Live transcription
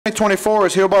2024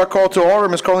 is hereby called to order.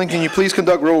 Ms. Carlene, can you please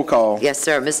conduct roll call? Yes,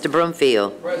 sir. Mr.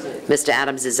 Broomfield. Present. Mr.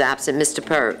 Adams is absent. Mr.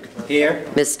 Perk. Here.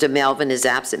 Mr. Melvin is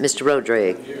absent. Mr.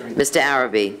 Rodrigue. Here. Mr.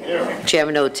 Arabi. Here.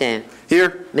 Chairman Oten.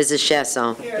 Here. Mrs.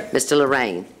 Chesson. Here. Mr.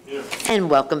 Lorraine. Here. And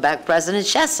welcome back, President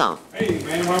Chesson. Hey,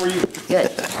 man, how are you?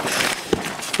 Good.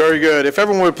 Very good. If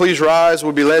everyone would please rise,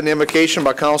 we'll be led in the invocation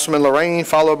by Councilman Lorraine,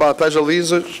 followed by Pledge of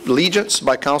Allegiance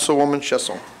by Councilwoman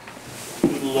Chesson.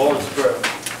 The Lord's Prayer.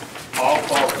 All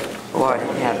Father, who art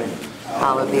in heaven,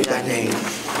 hallowed be thy name.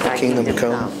 Thy kingdom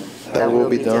come, thy will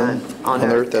be done, on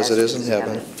earth as it is in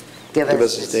heaven. Give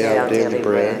us this day our daily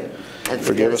bread, and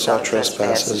forgive us our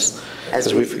trespasses,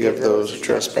 as we forgive those who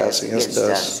trespass against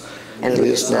us. And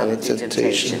lead us not into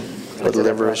temptation, but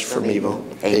deliver us from evil.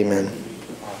 Amen.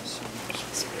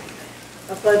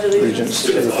 I pledge Allegiance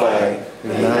to the flag of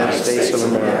the United States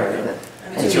of America,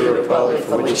 and to the republic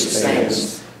for which it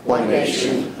stands, one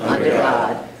nation, under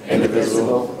God,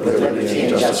 indivisible, with liberty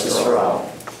and justice for all.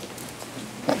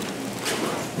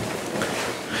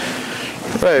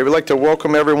 All right, we'd like to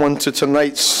welcome everyone to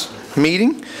tonight's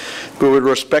meeting. We would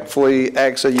respectfully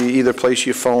ask that you either place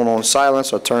your phone on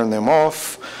silence or turn them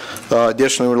off.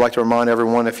 Additionally, we'd like to remind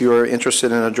everyone, if you are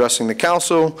interested in addressing the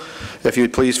council, if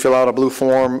you'd please fill out a blue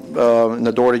form in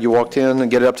the door that you walked in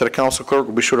and get it up to the council clerk.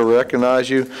 We'll be sure to recognize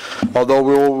you.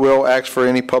 Although we'll ask for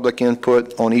any public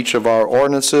input on each of our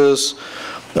ordinances.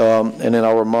 And then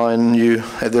I'll remind you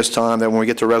at this time that when we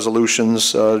get to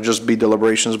resolutions, just be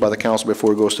deliberations by the council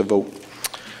before it goes to vote.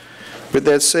 With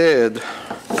that said,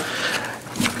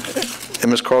 and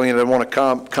Ms. Carlene, I want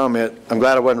to comment. I'm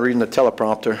glad I wasn't reading the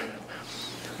teleprompter.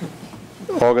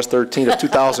 August 13th of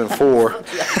 2004.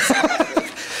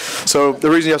 So the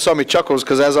reason you saw me chuckle is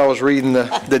because as I was reading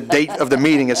the date of the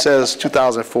meeting, it says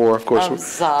 2004. Of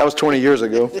course, that was 20 years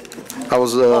ago. I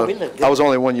was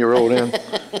only 1 year old then.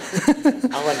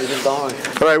 I wasn't even born.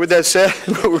 All right, with that said,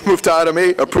 we move to item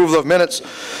 8, approval of minutes.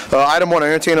 Item 1, I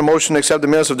entertain a motion to accept the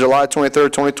minutes of July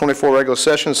 23rd, 2024 regular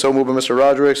session. So moved by Mr.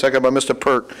 Rodrigue, second by Mr.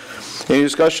 Perk. Any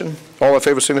discussion? All in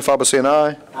favor signify by saying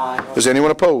aye. Aye. Is there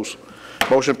anyone opposed?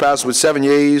 Motion passes with 7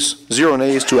 yeas, 0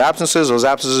 nays, 2 absences. Those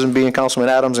absences being Councilman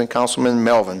Adams and Councilman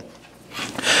Melvin.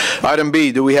 Item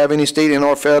B, do we have any state and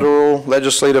or federal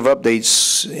legislative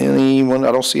updates? Anyone?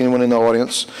 I don't see anyone in the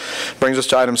audience. Brings us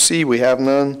to item C. We have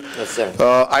none. Yes,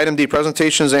 sir. Item D,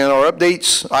 presentations and or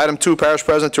updates. Item 2, Parish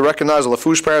President to recognize a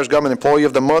Lafourche Parish Government Employee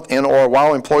of the Month and or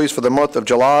WOW employees for the month of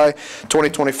July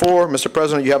 2024. Mr.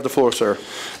 President, you have the floor, sir.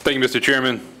 Thank you, Mr.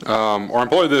 Chairman. Our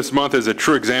employee this month is a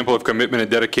true example of commitment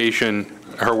and dedication.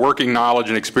 Her working knowledge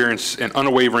and experience and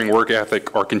unwavering work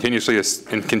ethic are continuously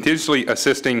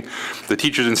assisting the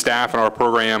teachers and staff in our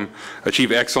program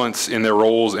achieve excellence in their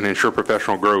roles and ensure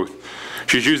professional growth.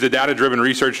 She's used the data-driven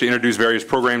research to introduce various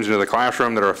programs into the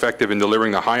classroom that are effective in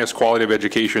delivering the highest quality of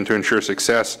education to ensure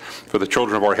success for the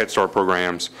children of our Head Start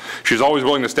programs. She's always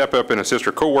willing to step up and assist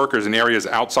her co-workers in areas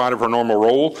outside of her normal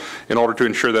role in order to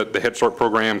ensure that the Head Start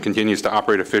program continues to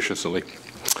operate efficiently.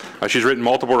 She's written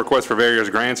multiple requests for various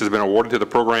grants, has been awarded to the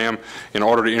program in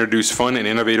order to introduce fun and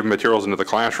innovative materials into the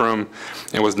classroom,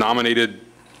 and was nominated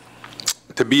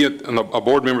to be a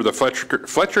board member of the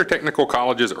Fletcher Technical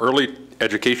College's Early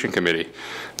Education Committee.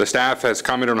 The staff has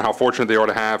commented on how fortunate they are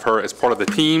to have her as part of the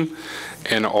team,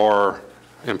 and our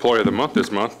Employee of the Month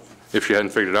this month, if she hadn't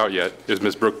figured it out yet, is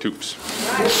Ms. Brooke Toops.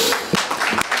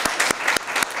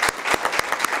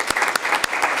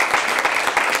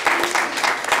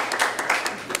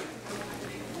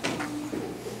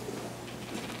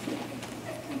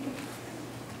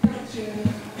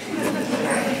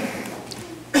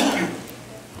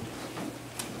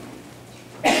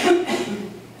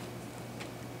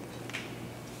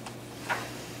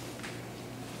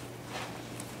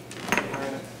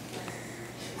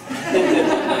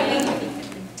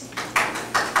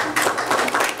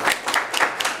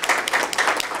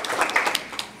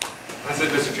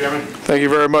 Thank you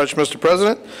very much, Mr.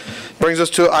 President. Brings us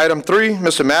to item 3,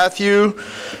 Mr. Matthew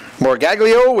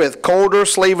Morgaglio with Calder,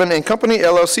 Slavin and Company,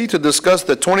 LLC, to discuss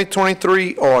the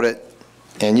 2023 audit.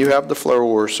 And you have the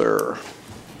floor, sir.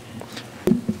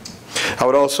 I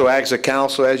would also ask the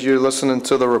council, as you're listening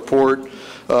to the report,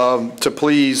 to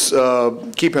please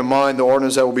keep in mind the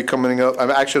ordinance that will be coming up,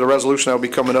 actually the resolution that will be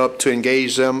coming up to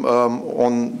engage them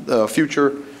on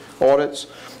future audits.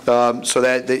 So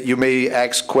that you may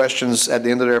ask questions at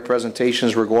the end of their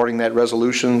presentations regarding that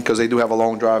resolution, because they do have a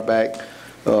long drive back.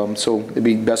 So it'd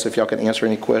be best if y'all can answer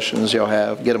any questions y'all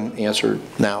have, get them answered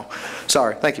now.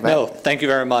 Sorry, thank you, Matt. No, thank you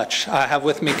very much. I have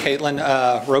with me Caitlin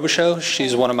Robichaux.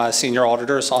 She's one of my senior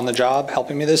auditors on the job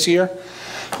helping me this year.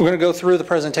 We're going to go through the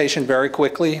presentation very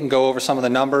quickly and go over some of the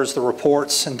numbers, the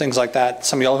reports, and things like that.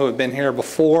 Some of y'all who have been here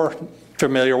before,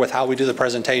 familiar with how we do the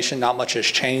presentation, not much has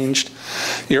changed.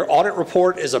 Your audit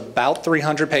report is about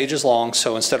 300 pages long,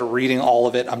 so instead of reading all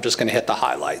of it, I'm just going to hit the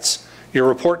highlights. Your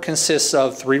report consists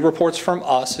of 3 reports from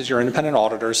us as your independent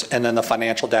auditors, and then the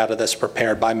financial data that's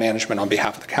prepared by management on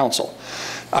behalf of the council.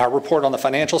 Our report on the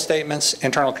financial statements,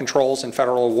 internal controls, and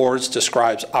federal awards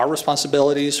describes our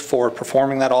responsibilities for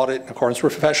performing that audit in accordance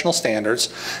with professional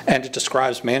standards, and it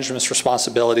describes management's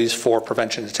responsibilities for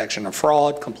prevention, detection of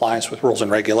fraud, compliance with rules and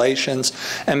regulations,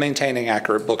 and maintaining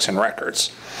accurate books and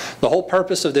records. The whole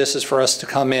purpose of this is for us to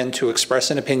come in to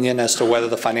express an opinion as to whether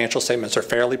the financial statements are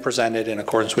fairly presented in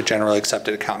accordance with generally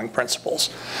accepted accounting principles.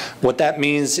 What that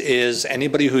means is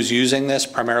anybody who's using this,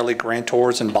 primarily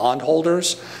grantors and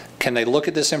bondholders, can they look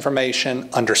at this information,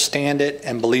 understand it,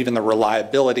 and believe in the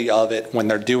reliability of it when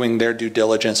they're doing their due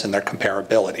diligence and their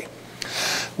comparability?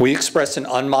 We expressed an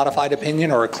unmodified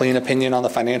opinion or a clean opinion on the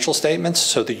financial statements,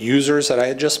 so the users that I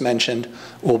had just mentioned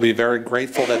will be very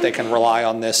grateful that they can rely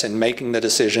on this in making the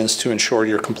decisions to ensure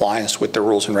your compliance with the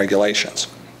rules and regulations.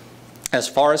 As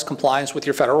far as compliance with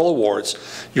your federal awards,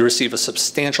 you receive a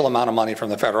substantial amount of money from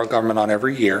the federal government on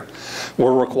every year.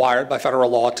 We're required by federal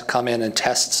law to come in and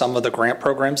test some of the grant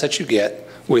programs that you get.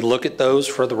 We look at those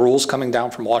for the rules coming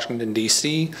down from Washington,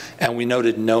 D.C., and we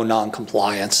noted no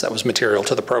non-compliance that was material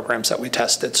to the programs that we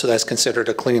tested. So that's considered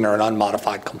a clean or an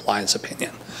unmodified compliance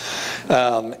opinion.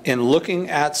 In looking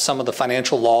at some of the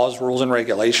financial laws, rules, and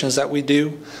regulations that we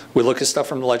do, we look at stuff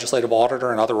from the legislative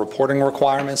auditor and other reporting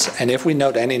requirements, and if we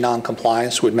note any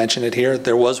non-compliance, we'd mention it here.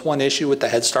 There was one issue with the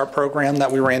Head Start program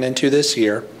that we ran into this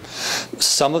year.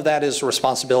 Some of that is the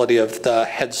responsibility of the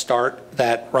Head Start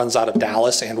that runs out of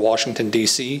Dallas and Washington,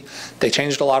 D.C. They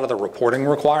changed a lot of the reporting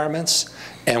requirements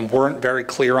and weren't very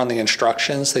clear on the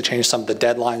instructions. They changed some of the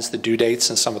deadlines, the due dates,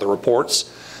 and some of the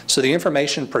reports. So the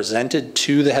information presented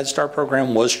to the Head Start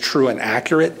program was true and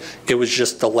accurate. It was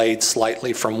just delayed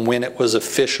slightly from when it was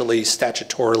officially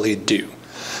statutorily due.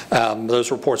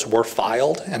 Those reports were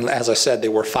filed, and as I said, they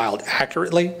were filed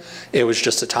accurately. It was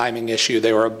just a timing issue.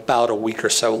 They were about a week or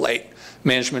so late.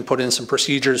 Management put in some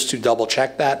procedures to double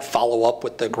check that, follow up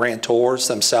with the grantors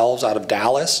themselves out of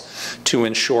Dallas to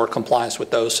ensure compliance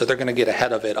with those. So they're going to get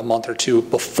ahead of it a month or two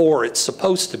before it's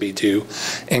supposed to be due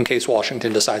in case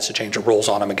Washington decides to change the rules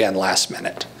on them again last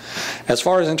minute. As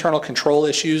far as internal control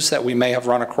issues that we may have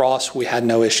run across, we had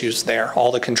no issues there.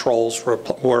 All the controls were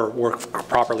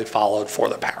properly followed for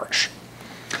the parish.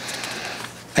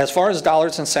 As far as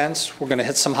dollars and cents, we're going to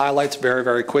hit some highlights very,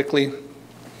 very quickly.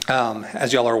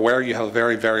 As y'all are aware, you have a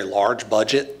very, very large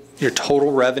budget. Your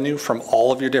total revenue from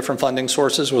all of your different funding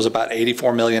sources was about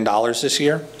 $84 million this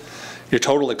year. Your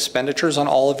total expenditures on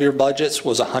all of your budgets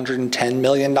was $110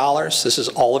 million. This is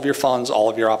all of your funds, all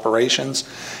of your operations,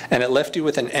 and it left you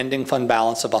with an ending fund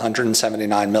balance of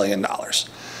 $179 million.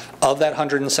 Of that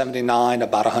 179,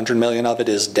 about 100 million of it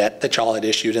is debt that y'all had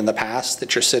issued in the past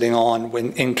that you're sitting on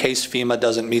in case FEMA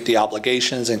doesn't meet the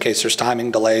obligations, in case there's timing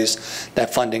delays,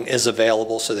 that funding is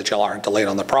available so that y'all aren't delayed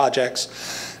on the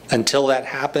projects. Until that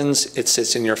happens, it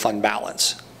sits in your fund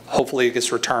balance. Hopefully it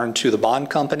gets returned to the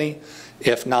bond company.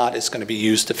 If not, it's going to be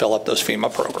used to fill up those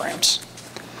FEMA programs.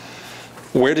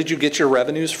 Where did you get your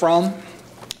revenues from?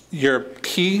 Your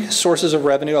key sources of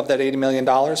revenue of that $80 million,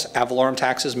 ad valorem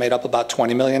taxes made up about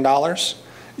 $20 million.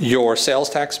 Your sales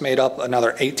tax made up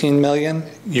another $18 million.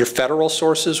 Your federal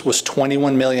sources was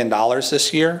 $21 million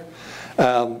this year.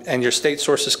 And your state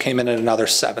sources came in at another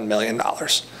 $7 million.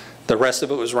 The rest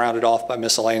of it was rounded off by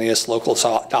miscellaneous local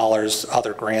dollars,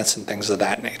 other grants, and things of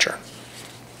that nature.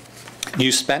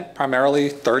 You spent primarily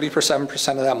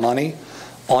 37% of that money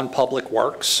on public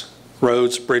works.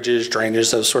 Roads, bridges, drainage,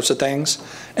 those sorts of things,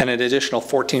 and an additional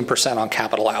 14% on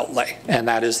capital outlay. And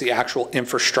that is the actual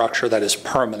infrastructure that is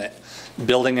permanent.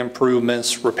 Building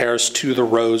improvements, repairs to the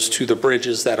roads, to the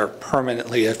bridges that are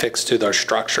permanently affixed to those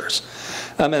structures.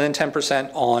 And then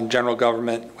 10% on general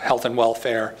government, health and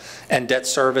welfare, and debt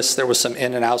service. There was some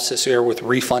in and outs this year with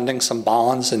refunding some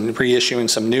bonds and reissuing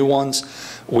some new ones.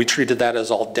 We treated that as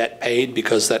all debt paid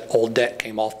because that old debt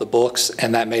came off the books,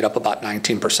 and that made up about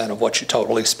 19% of what you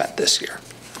totally spent this year.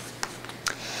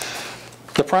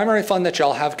 The primary fund that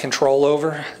y'all have control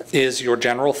over is your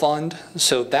general fund.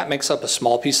 So that makes up a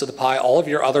small piece of the pie. All of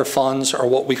your other funds are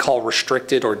what we call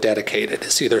restricted or dedicated.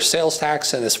 It's either sales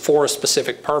tax and it's for a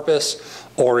specific purpose,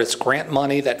 or it's grant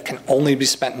money that can only be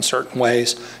spent in certain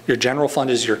ways. Your general fund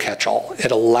is your catch-all. It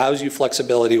allows you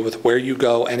flexibility with where you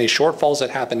go. Any shortfalls that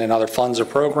happen in other funds or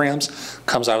programs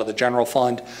comes out of the general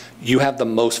fund. You have the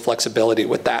most flexibility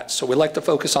with that. So we like to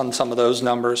focus on some of those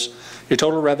numbers. Your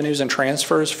total revenues and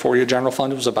transfers for your general fund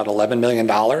fund was about $11 million.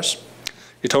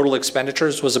 Your total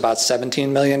expenditures was about $17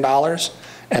 million,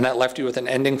 and that left you with an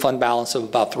ending fund balance of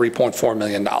about $3.4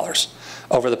 million.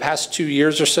 Over the past 2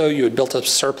 years or so, you had built a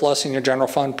surplus in your general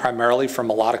fund, primarily from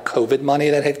a lot of COVID money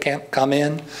that had come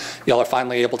in. Y'all are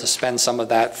finally able to spend some of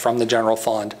that from the general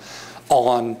fund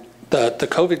on the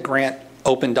COVID grant.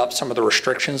 Opened up some of the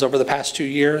restrictions over the past 2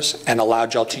 years and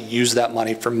allowed y'all to use that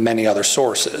money for many other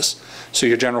sources. So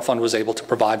your general fund was able to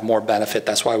provide more benefit.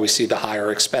 That's why we see the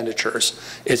higher expenditures.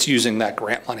 It's using that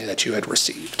grant money that you had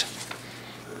received.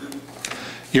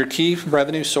 Your key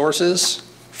revenue sources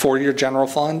for your general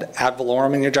fund, ad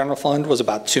valorem in your general fund was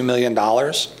about $2 million.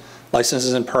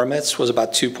 Licenses and permits was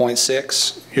about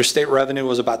 2.6. Your state revenue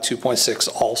was about 2.6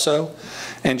 also.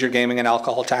 And your gaming and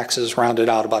alcohol taxes rounded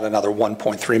out about another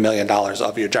 $1.3 million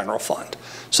of your general fund.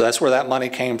 So that's where that money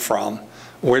came from.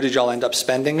 Where did y'all end up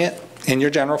spending it? In your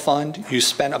general fund, you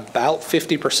spent about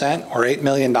 50% or $8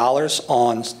 million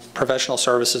on professional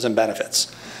services and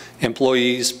benefits.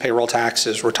 Employees, payroll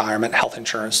taxes, retirement, health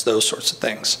insurance, those sorts of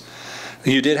things.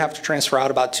 You did have to transfer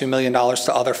out about $2 million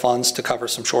to other funds to cover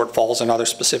some shortfalls and other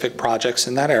specific projects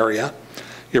in that area.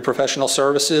 Your professional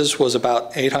services was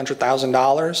about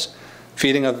 $800,000.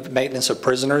 Feeding of maintenance of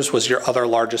prisoners was your other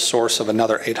largest source of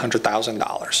another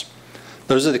 $800,000.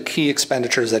 Those are the key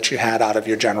expenditures that you had out of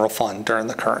your general fund during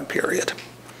the current period.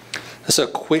 This is a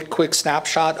quick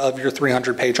snapshot of your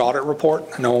 300-page audit report.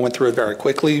 I know I went through it very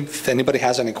quickly. If anybody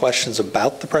has any questions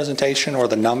about the presentation or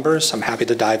the numbers, I'm happy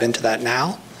to dive into that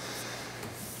now.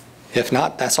 If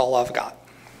not, that's all I've got.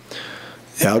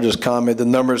 Yeah, I'll just comment, the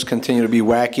numbers continue to be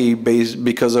wacky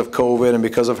because of COVID and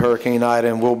because of Hurricane Ida,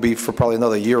 and will be for probably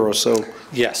another year or so.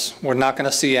 Yes, we're not going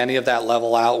to see any of that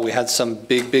level out. We had some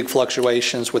big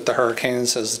fluctuations with the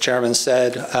hurricanes, as the chairman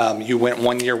said. You went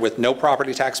 1 year with no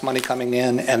property tax money coming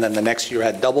in, and then the next year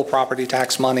had double property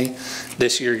tax money.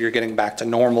 This year you're getting back to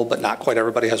normal, but not quite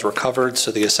everybody has recovered,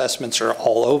 so the assessments are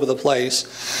all over the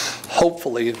place.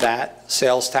 Hopefully that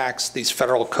sales tax, these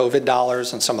federal COVID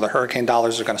dollars and some of the hurricane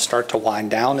dollars are going to start to wind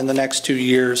down in the next 2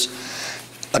 years.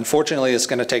 Unfortunately, it's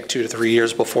going to take 2 to 3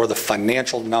 years before the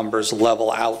financial numbers level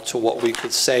out to what we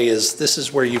could say is this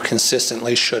is where you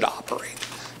consistently should operate.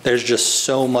 There's just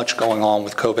so much going on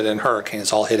with COVID and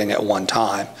hurricanes all hitting at one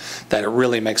time that it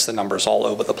really makes the numbers all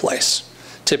over the place.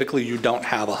 Typically, you don't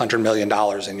have $100 million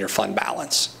in your fund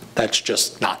balance. That's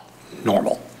just not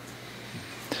normal.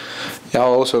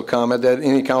 I'll also comment that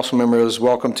any council member is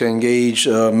welcome to engage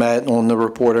Matt on the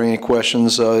report or any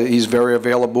questions. He's very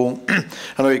available.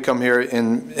 I know he come here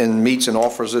and meets and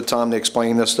offers the time to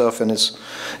explain this stuff, and it's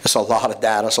a lot of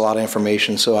data, it's a lot of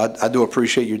information. So I do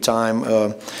appreciate your time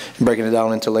breaking it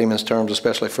down into layman's terms,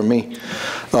 especially for me.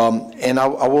 And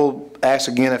I will ask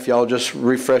again if y'all just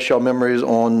refresh your memories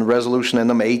on resolution at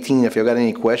number 18, if y'all got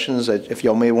any questions that if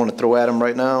y'all may want to throw at them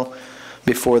right now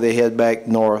before they head back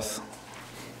north.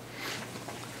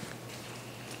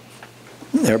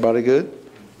 Everybody good?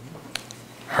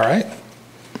 All right.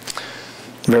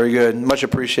 Very good. Much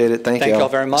appreciated. Thank you. Thank you all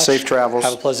very much. Safe travels.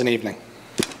 Have a pleasant evening.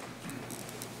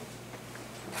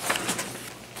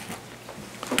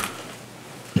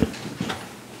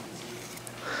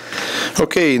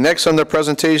 Okay, next on the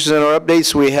presentations and our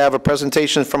updates, we have a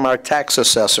presentation from our tax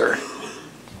assessor.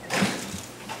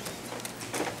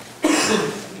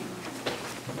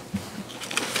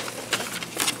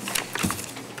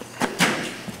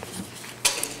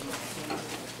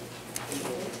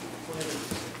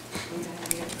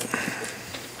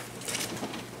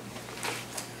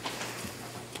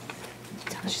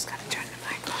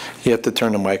 You have to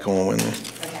turn the mic on when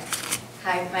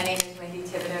Hi, my name is Wendy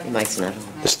Thibodeau. Your mic's not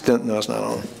on. no, it's not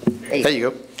on. There you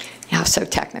go. Yeah, I'm so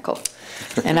technical.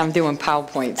 And I'm doing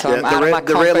PowerPoint, so I'm Yeah, out of my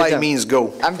comfort zone. the red light means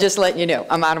go. I'm just letting you know,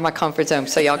 I'm out of my comfort zone,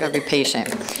 so y'all gotta be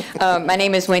patient. My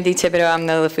name is Wendy Thibodeau, I'm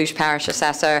the Lafourche Parish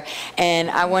Assessor,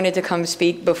 and I wanted to come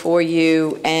speak before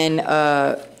you and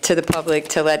to the public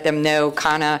to let them know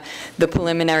kind of the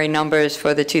preliminary numbers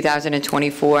for the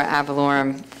 2024 ad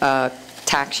valorem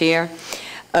tax year.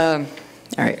 All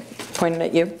right, pointing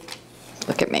at you,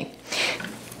 look at me.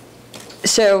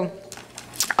 So,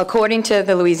 according to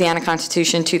the Louisiana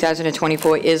Constitution,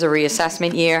 2024 is a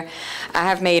reassessment year. I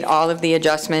have made all of the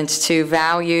adjustments to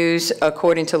values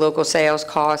according to local sales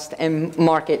cost and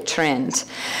market trends.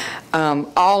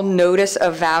 All notice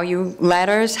of value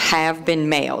letters have been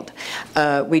mailed.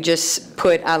 We just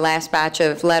put our last batch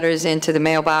of letters into the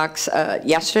mailbox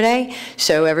yesterday,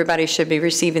 so everybody should be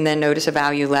receiving their notice of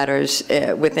value letters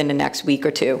within the next week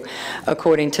or two,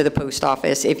 according to the post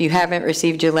office. If you haven't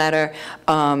received your letter,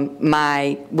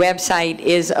 my website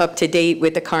is up to date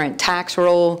with the current tax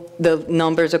roll, the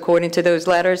numbers according to those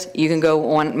letters. You can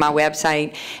go on my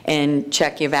website and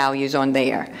check your values on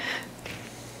there.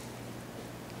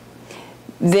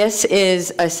 This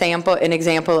is a sample, an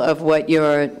example of what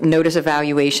your notice of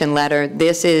valuation letter,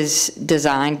 this is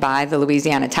designed by the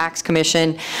Louisiana Tax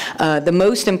Commission. The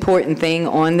most important thing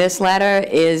on this letter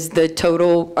is the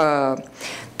total,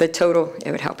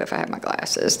 it would help if I had my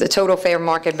glasses, the total fair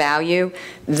market value.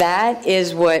 That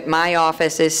is what my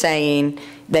office is saying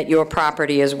that your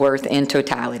property is worth in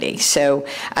totality. So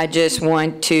I just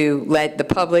want to let the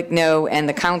public know and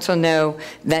the council know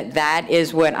that that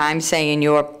is what I'm saying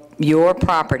your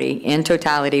property in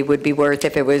totality would be worth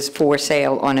if it was for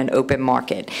sale on an open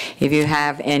market. If you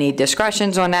have any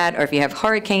discretions on that, or if you have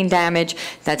hurricane damage,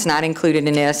 that's not included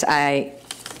in this. I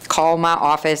call my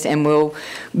office and we'll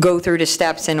go through the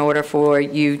steps in order for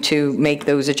you to make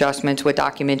those adjustments, what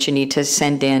documents you need to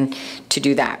send in to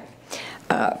do that.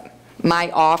 My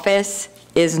office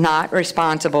is not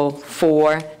responsible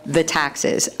for the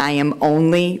taxes. I am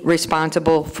only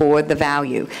responsible for the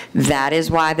value. That is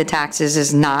why the tax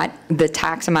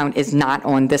amount is not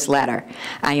on this letter.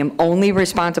 I am only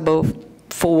responsible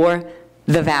for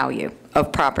the value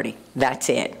of property. That's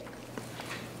it.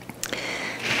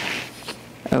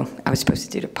 Oh, I was supposed to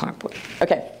do the PowerPoint.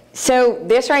 Okay, so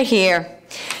this right here,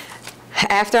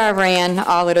 after I ran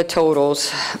all of the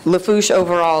totals, Lafourche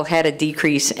overall had a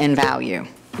decrease in value.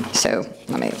 So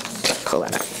let me pull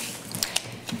that up.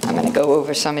 I'm going to go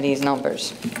over some of these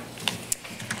numbers.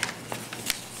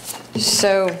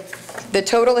 So the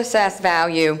total assessed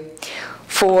value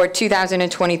for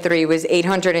 2023 was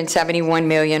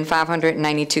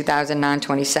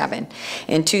 $871,592,927.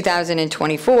 In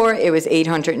 2024, it was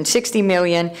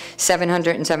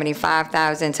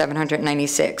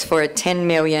 $860,775,796 for a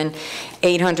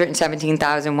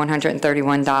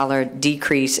 $10,817,131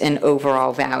 decrease in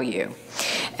overall value.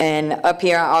 And up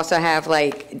here I also have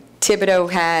like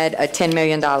Thibodeau had a $10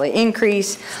 million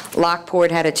increase,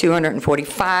 Lockport had a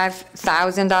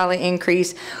 $245,000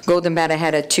 increase, Golden Better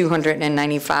had a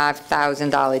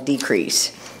 $295,000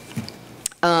 decrease.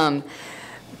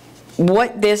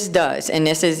 What this does, and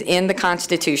this is in the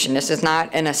Constitution, this is not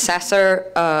an assessor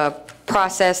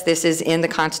process, this is in the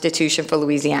Constitution for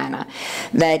Louisiana,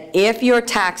 that if your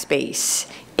tax base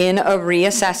in a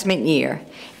reassessment year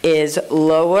is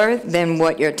lower than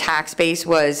what your tax base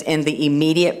was in the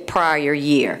immediate prior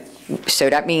year. So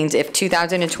that means if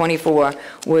 2024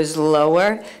 was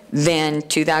lower than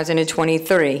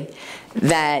 2023,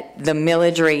 that the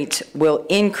millage rates will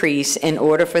increase in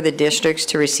order for the districts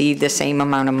to receive the same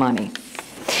amount of money.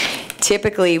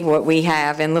 Typically, what we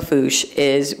have in Lafourche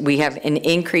is we have an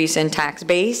increase in tax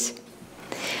base,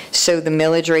 so the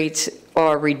millage rates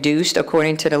are reduced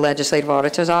according to the Legislative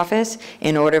Auditor's Office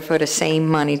in order for the same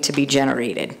money to be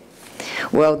generated.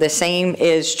 Well, the same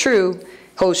is true,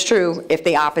 holds true if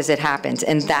the opposite happens,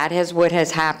 and that is what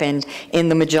has happened in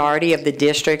the majority of the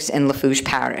districts in Lafourche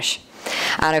Parish.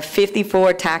 Out of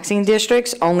 54 taxing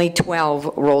districts, only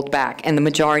 12 rolled back, and the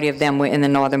majority of them were in the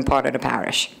northern part of the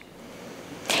parish.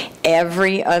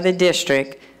 Every other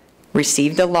district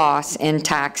received a loss in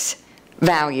tax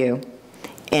value,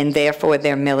 and therefore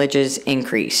their millages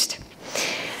increased.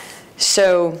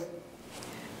 So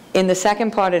in the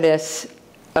second part of this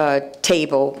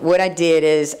table, what I did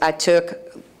is I took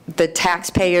the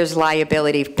taxpayer's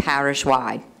liability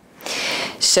parish-wide.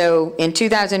 So in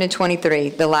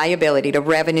 2023, the liability, the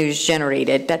revenues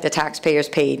generated that the taxpayers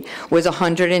paid was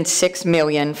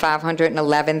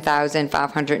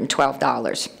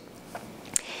 $106,511,512.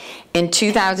 In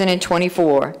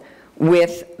 2024,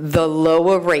 with the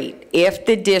lower rate, if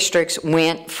the districts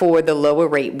went for the lower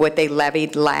rate, what they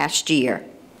levied last year,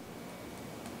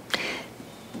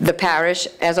 the parish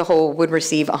as a whole would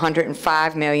receive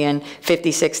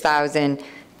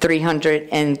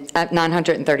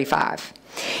 $105,056,935.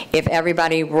 If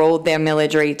everybody rolled their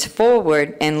millage rates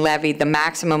forward and levied the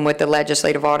maximum what the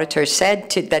legislative auditor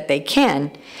said that they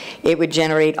can, it would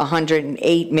generate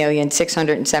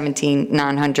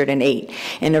 $108,617,908.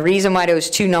 And the reason why those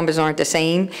two numbers aren't the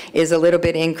same is a little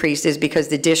bit increased is because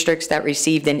the districts that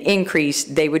received an increase,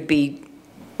 they would be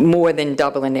more than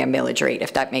doubling their millage rate,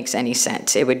 if that makes any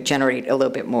sense. It would generate a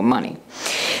little bit more money.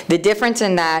 The difference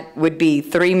in that would be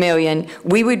 $3 million.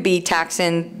 We would be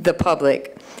taxing the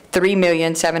public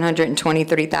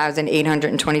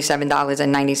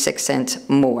 $3,723,827.96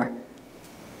 more,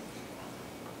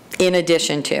 in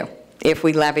addition to if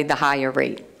we levied the higher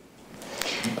rate.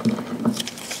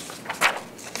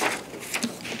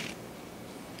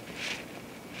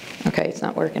 Okay, it's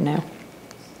not working now.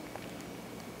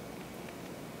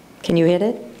 Can you hit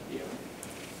it?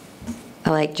 I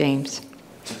like James.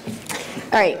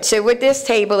 All right, so what this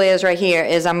table is right here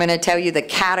is I'm going to tell you the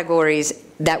categories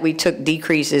that we took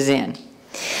decreases in.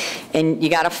 And you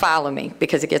got to follow me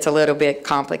because it gets a little bit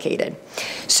complicated.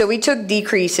 So we took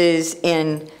decreases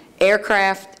in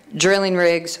aircraft, drilling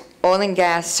rigs, oil and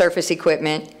gas, surface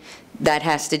equipment, that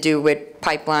has to do with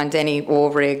pipelines, any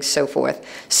oil rigs, so forth.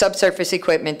 Subsurface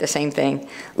equipment, the same thing.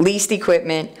 Leased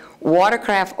equipment,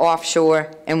 watercraft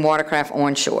offshore, and watercraft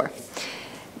onshore.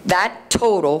 That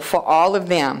total for all of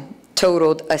them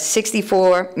totaled a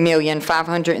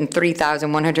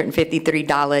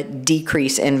 $64,503,153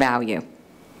 decrease in value.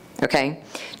 Okay?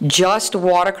 Just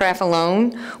watercraft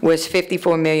alone was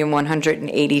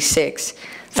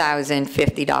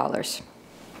 $54,186,050.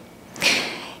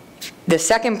 The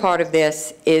second part of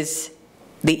this is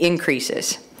the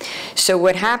increases. So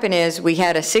what happened is we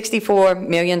had a $64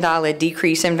 million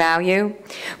decrease in value,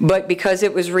 but because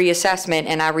it was reassessment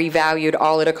and I revalued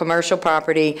all of the commercial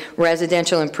property,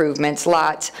 residential improvements,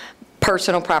 lots,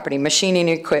 personal property, machining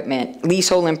equipment,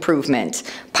 leasehold improvements,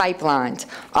 pipelines,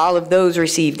 all of those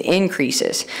received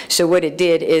increases. So what it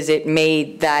did is it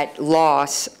made that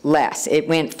loss less. It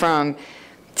went from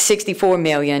 $64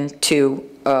 million to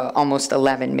almost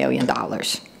 $11 million.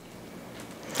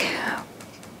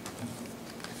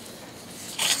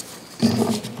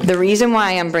 The reason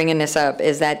why I'm bringing this up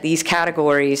is that these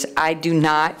categories, I do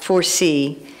not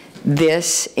foresee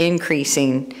this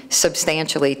increasing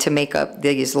substantially to make up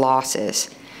these losses.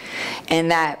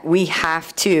 And that we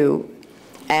have to,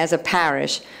 as a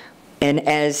parish and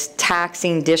as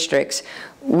taxing districts,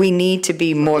 we need to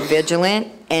be more vigilant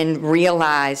and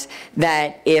realize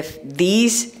that if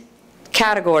these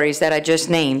categories that I just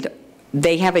named,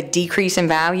 they have a decrease in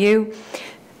value,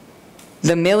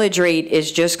 the millage rate is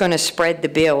just going to spread the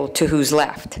bill to who's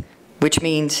left, which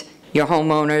means your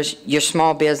homeowners, your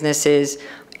small businesses,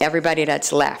 everybody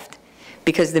that's left,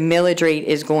 because the millage rate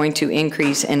is going to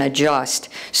increase and adjust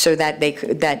so that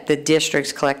the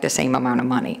districts collect the same amount of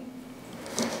money.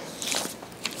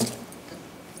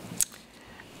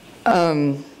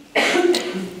 Where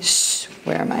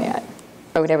am I at?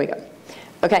 Oh, there we go.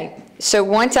 Okay, so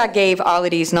once I gave all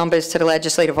of these numbers to the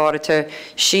legislative auditor,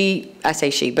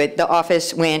 but the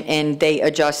office went and they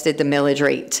adjusted the millage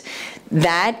rates.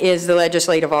 That is the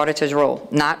legislative auditor's role,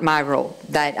 not my role.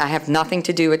 That I have nothing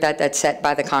to do with that. That's set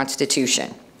by the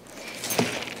Constitution.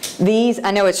 These, I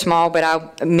know it's small, but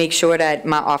I'll make sure that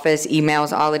my office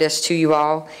emails all of this to you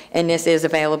all, and this is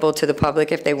available to the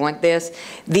public if they want this.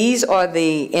 These are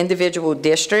the individual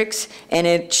districts, and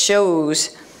it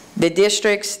shows the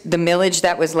districts, the millage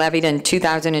that was levied in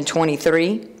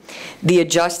 2023, the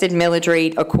adjusted millage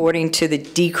rate according to the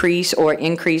decrease or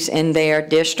increase in their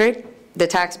district, the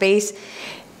tax base,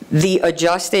 the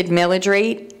adjusted millage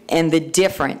rate, and the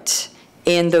difference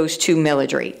in those two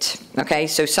millage rates. Okay,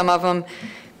 so some of them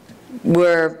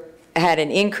had an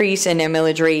increase and their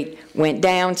millage rate went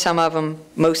down, some of them,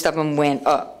 most of them went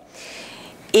up.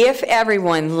 If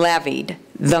everyone levied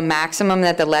the maximum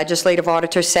that the legislative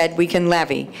auditor said we can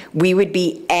levy, we would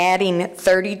be adding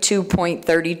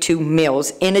 32.32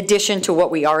 mills in addition to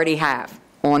what we already have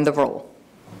on the roll.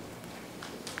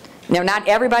 Now, not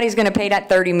everybody's going to pay that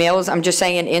 30 mills. I'm just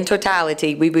saying in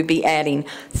totality, we would be adding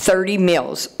 30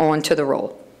 mills onto the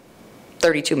roll,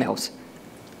 32 mills.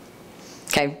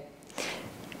 Okay?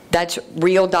 That's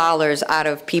real dollars out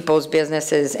of people's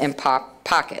businesses and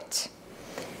pockets.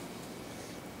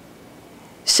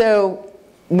 So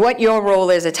what your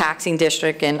role as a taxing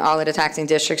district and all of the taxing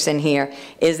districts in here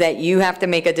is that you have to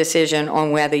make a decision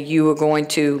on whether you are going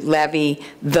to levy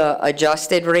the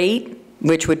adjusted rate,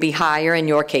 which would be higher in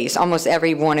your case. Almost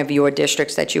every one of your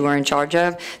districts that you were in charge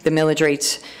of, the millage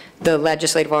rates, the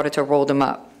legislative auditor rolled them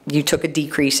up. You took a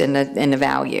decrease in the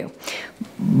value.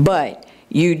 But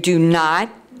you do not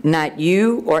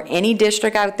you or any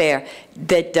district out there,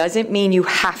 that doesn't mean you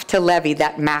have to levy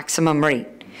that maximum rate.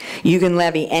 You can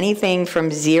levy anything from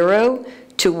 0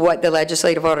 to what the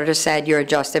legislative auditor said your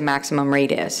adjusted maximum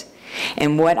rate is.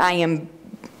 And what I am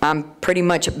I'm pretty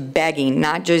much begging,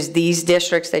 not just these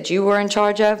districts that you were in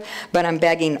charge of, but I'm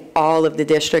begging all of the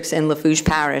districts in Lafourche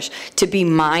Parish to be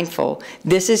mindful.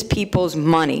 This is people's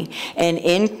money,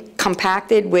 and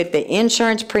compacted with the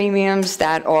insurance premiums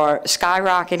that are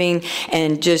skyrocketing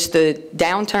and just the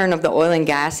downturn of the oil and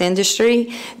gas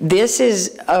industry, this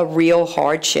is a real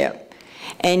hardship.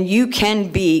 And you can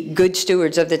be good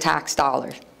stewards of the tax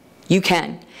dollar. You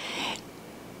can.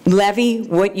 Levy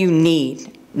what you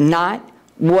need, not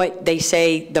what they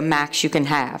say the max you can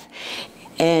have.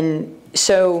 And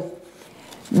so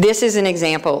this is an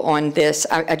example on this.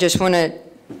 I just want to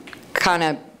kind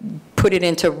of put it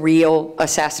into real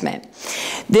assessment.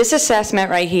 This assessment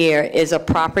right here is a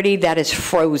property that is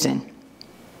frozen.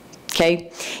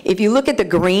 Okay? If you look at the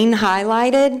green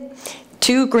highlighted,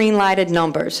 2 green lighted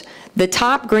numbers. The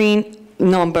top green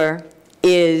number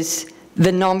is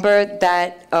the number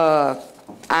that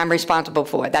I'm responsible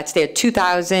for. That's their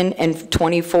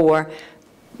 2024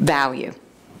 value.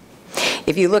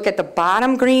 If you look at the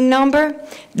bottom green number,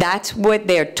 that's what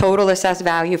their total assessed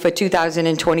value for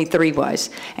 2023 was.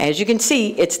 As you can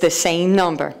see, it's the same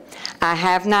number. I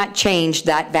have not changed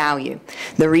that value.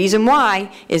 The reason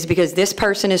why is because this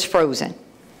person is frozen.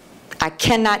 I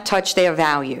cannot touch their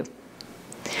value.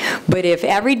 But if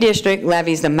every district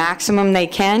levies the maximum they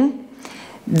can,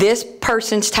 this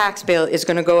person's tax bill is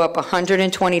going to go up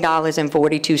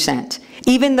 $120.42,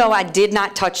 even though I did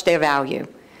not touch their value,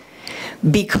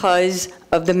 because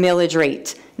of the millage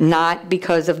rates, not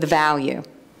because of the value.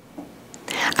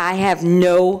 I have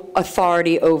no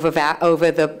authority over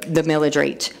the millage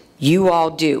rates. You all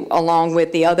do, along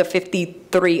with the other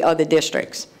 53 other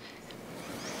districts.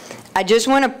 I just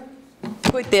want to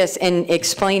put this and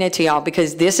explain it to y'all,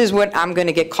 because this is what I'm going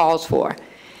to get calls for.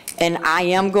 And I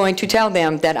am going to tell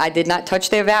them that I did not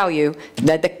touch their value,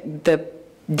 that the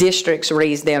districts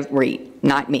raised their rate,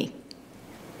 not me.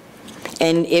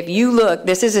 And if you look,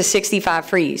 this is a 65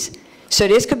 freeze. So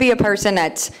this could be a person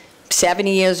that's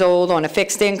 70 years old on a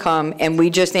fixed income, and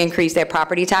we just increased their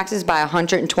property taxes by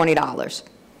 $120.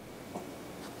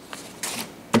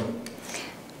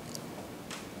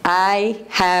 I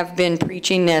have been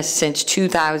preaching this since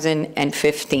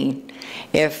 2015.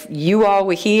 If you all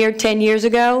were here 10 years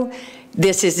ago,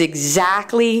 this is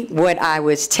exactly what I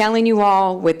was telling you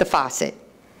all with the faucet.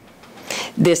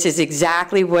 This is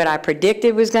exactly what I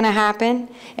predicted was going to happen,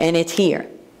 and it's here.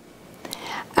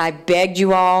 I begged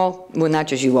you all, well, not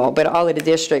just you all, but all of the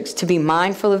districts, to be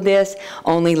mindful of this.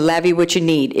 Only levy what you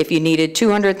need. If you needed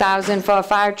 $200,000 for a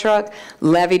fire truck,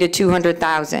 levy the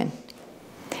 $200,000.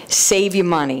 Save your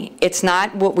money. It's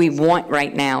not what we want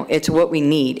right now, it's what we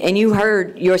need. And you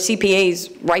heard your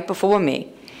CPAs right before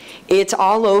me. It's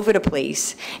all over the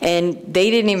place. And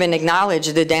they didn't even acknowledge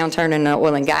the downturn in the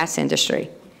oil and gas industry.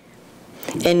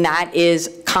 And that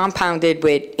is compounded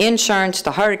with insurance,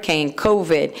 the hurricane,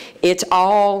 COVID. It's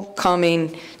all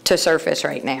coming to surface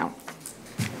right now.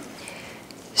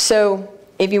 So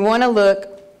if you want to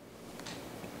look,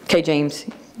 okay, James,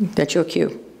 that's your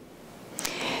cue.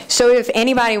 So if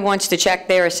anybody wants to check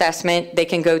their assessment, they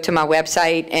can go to my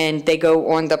website and they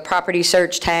go on the property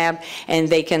search tab and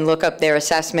they can look up their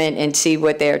assessment and see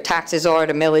what their taxes are,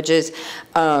 the millages,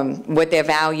 what their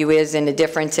value is and the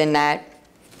difference in that.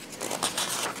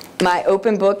 My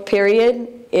open book period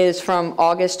is from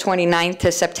August 29th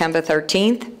to September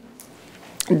 13th.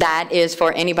 That is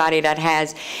for anybody that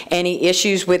has any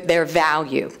issues with their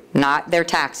value, not their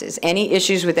taxes. Any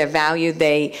issues with their value,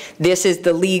 this is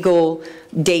the legal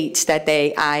dates that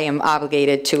I am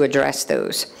obligated to address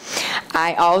those.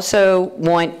 I also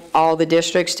want all the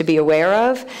districts to be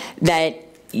aware of that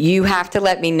you have to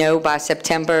let me know by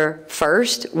September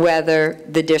 1st whether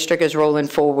the district is rolling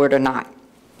forward or not.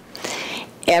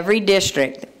 Every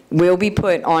district will be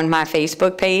put on my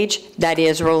Facebook page that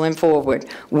is rolling forward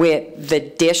with the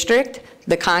district,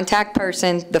 the contact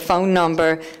person, the phone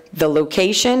number, the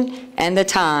location, and the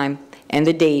time and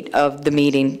the date of the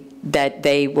meeting that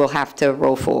they will have to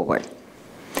roll forward.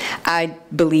 I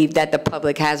believe that the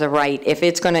public has a right, if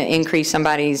it's going to increase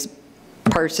somebody's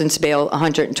person's bill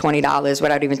 $120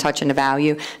 without even touching the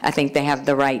value, I think they have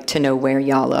the right to know where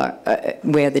y'all are,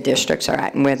 where the districts are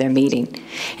at and where they're meeting.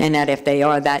 And that if they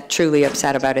are that truly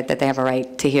upset about it, that they have a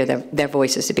right to hear their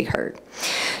voices to be heard.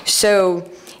 So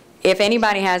if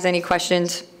anybody has any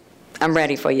questions, I'm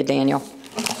ready for you, Daniel.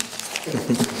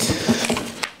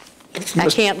 I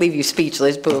can't leave you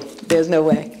speechless, Boo. There's no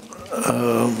way.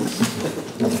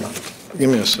 Give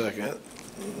me a second.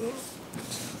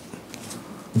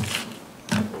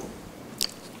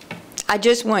 I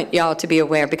just want y'all to be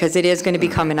aware, because it is going to be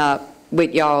coming up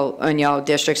with y'all on y'all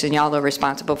districts, and y'all are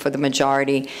responsible for the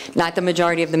majority, not the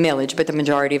majority of the millage, but the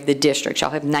majority of the districts. Y'all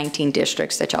have 19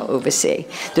 districts that y'all oversee.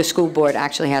 The school board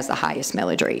actually has the highest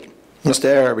millage rate. Mr.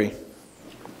 Araby.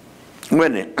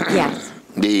 Wendy, Yes.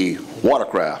 the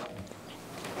watercraft,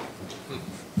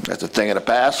 that's a thing of the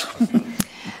past?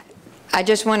 I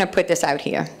just want to put this out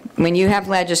here. When you have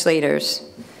legislators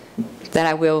that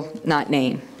I will not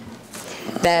name,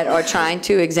 that are trying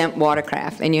to exempt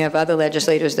watercraft, and you have other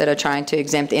legislators that are trying to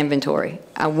exempt inventory,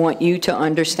 I want you to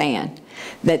understand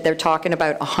that they're talking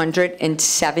about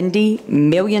 $170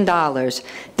 million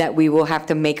that we will have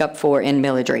to make up for in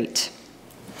millage rates.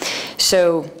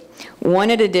 So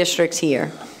one of the districts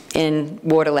here in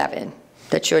Ward 11,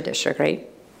 that's your district, right?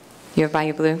 You have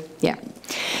Bayou Blue? Yeah.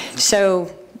 So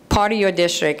part of your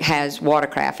district has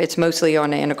watercraft. It's mostly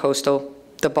on the intercoastal,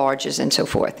 the barges and so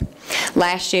forth.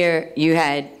 Last year, you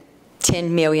had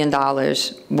 $10 million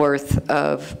worth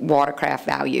of watercraft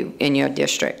value in your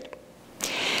district.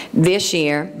 This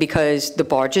year, because the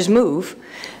barges move,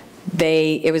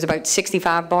 it was about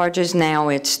 65 barges, now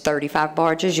it's 35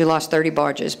 barges. You lost 30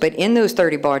 barges. But in those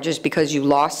 30 barges, because you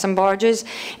lost some barges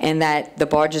and that the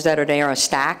barges that are there are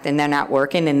stacked and they're not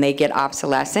working and they get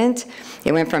obsolescent,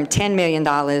 it went from $10 million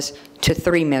to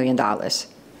 $3 million.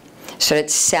 So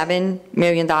that's $7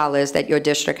 million that your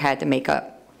district had to make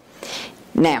up.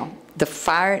 Now,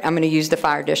 I'm going to use the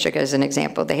fire district as an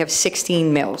example. They have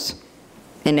 16 mills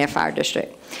in their fire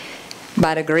district.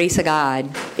 By the grace of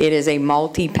God, it is a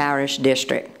multi-parish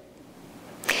district.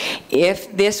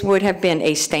 If this would have been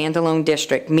a standalone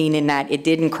district, meaning that it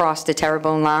didn't cross the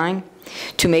Terrebonne line,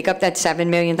 to make up that $7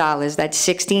 million, that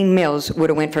 16 mills would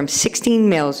have went from 16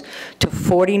 mills to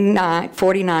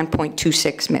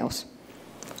 49.26 mills.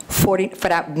 For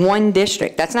that one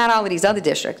district. That's not all of these other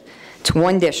districts. It's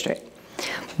one district.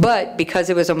 But because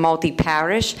it was a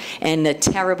multi-parish and the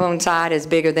Terrebonne side is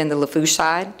bigger than the Lafourche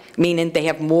side, meaning they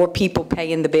have more people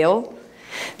paying the bill,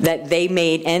 that they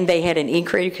made, and they had an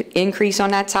increase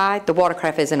on that side, the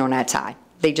watercraft isn't on that side.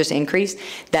 They just increased,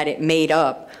 that it made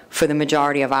up for the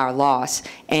majority of our loss,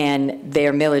 and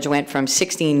their millage went from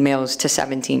 16 mills to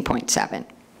 17.7.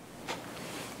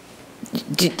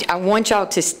 I want y'all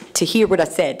to hear what I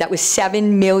said. That was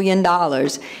 $7 million,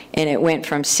 and it went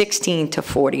from 16 to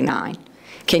 49.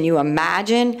 Can you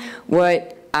imagine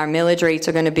what our millage rates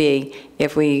are going to be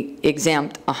if we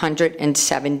exempt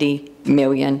 $170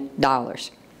 million?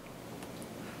 That's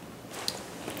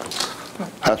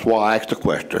why I asked the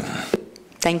question.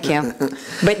 Thank you.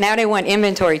 But now they want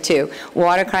inventory too.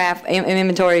 Watercraft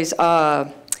inventories.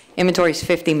 Inventory's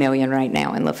 $50 million right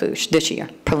now in Lafourche this year,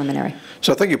 preliminary.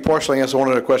 So I think you partially answered one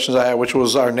of the questions I had, which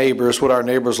was our neighbors, what our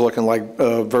neighbors looking like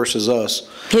versus us.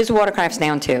 His watercraft's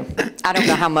down too. I don't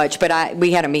know how much, but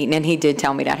we had a meeting and he did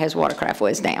tell me that his watercraft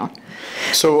was down.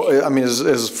 So, I mean,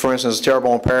 is for instance,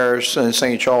 Terrebonne Parish and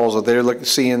St. Charles, are they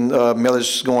seeing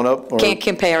millage going up? Or? Can't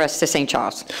compare us to St.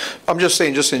 Charles. I'm just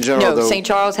saying, just in general, though. No, St.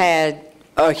 Charles had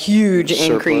a huge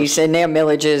increase, and their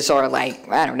millages are like,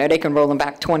 I don't know, they can roll them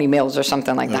back 20 mills or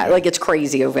something like that. Like, it's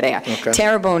crazy over there. Okay.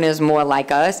 Terrebonne is more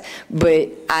like us, but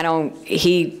I don't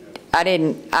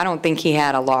think he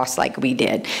had a loss like we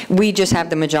did. We just have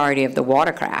the majority of the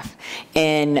watercraft,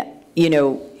 and you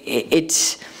know,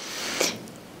 it's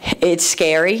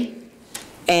scary,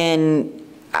 and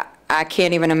I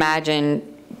can't even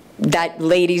imagine that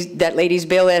lady's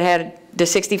bill that had the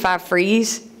 65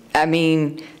 freeze. I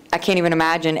mean, I can't even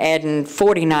imagine adding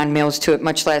 49 mills to it,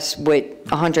 much less what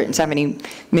 $170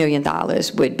 million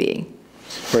would be.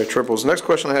 Right, triples. Next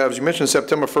question I have is, you mentioned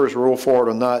September 1st roll forward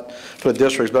or not for the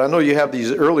districts, but I know you have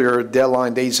these earlier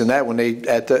deadline dates in that when they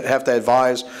have to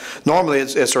advise. Normally,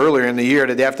 it's earlier in the year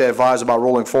that they have to advise about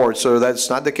rolling forward, so that's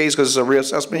not the case because it's a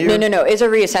reassessment year? No, it's a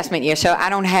reassessment year, so I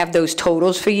don't have those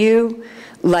totals for you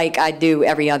like I do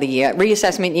every other year.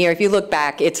 Reassessment year, if you look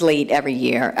back, it's late every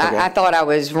year. Okay. I thought I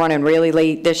was running really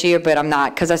late this year, but I'm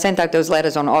not, because I sent out those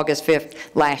letters on August 5th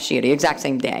last year, the exact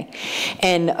same day.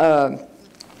 And I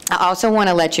also want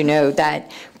to let you know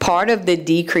that part of the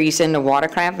decrease in the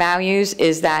watercraft values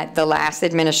is that the last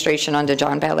administration under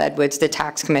John Bell Edwards, the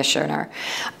tax commissioner,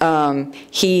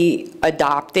 he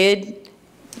adopted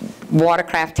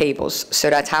watercraft tables.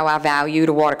 So that's how I value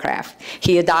the watercraft.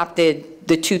 He adopted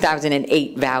the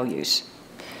 2008 values,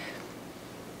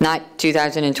 not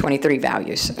 2023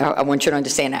 values. I want you to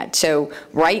understand that. So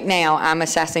right now, I'm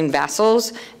assessing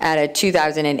vessels at a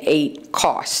 2008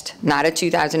 cost, not a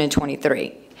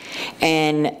 2023.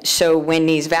 And so when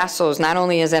these vessels, not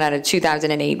only is it at a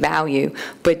 2008 value,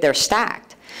 but they're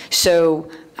stacked.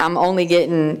 So I'm only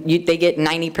getting, they get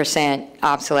 90%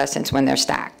 obsolescence when they're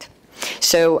stacked.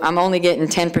 So I'm only getting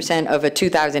 10% of a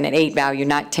 2008 value,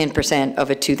 not 10% of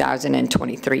a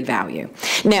 2023 value.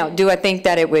 Now, do I think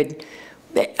that it would,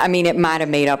 I mean, it might have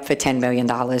made up for $10 million,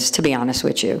 to be honest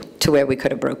with you, to where we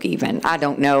could have broke even. I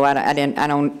don't know.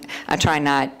 I try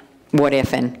not what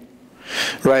ifing.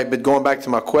 Right, but going back to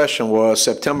my question was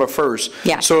September 1st.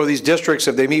 Yeah. So these districts,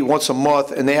 if they meet once a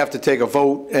month and they have to take a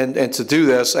vote and to do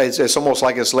this, it's almost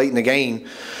like it's late in the game.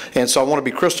 And so I want to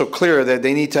be crystal clear that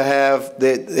they need to have,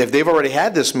 that if they've already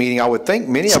had this meeting, I would think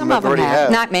many of them have already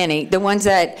had. Not many. The ones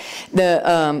that,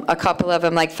 a couple of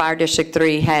them, like Fire District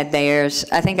 3 had theirs.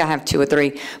 I think I have 2 or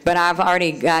 3. But I've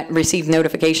already received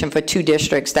notification for 2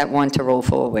 districts that want to roll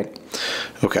forward.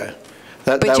 Okay.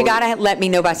 But you gotta let me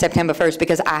know by September 1st,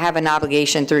 because I have an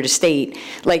obligation through the state,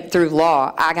 like through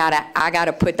law. I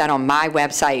gotta put that on my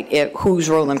website, who's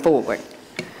rolling forward.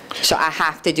 So I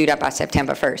have to do that by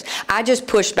September 1st. I just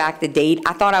pushed back the date.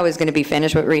 I thought I was gonna be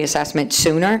finished with reassessment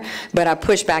sooner, but I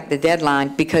pushed back the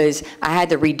deadline because I had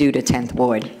to redo the 10th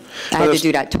ward. I had to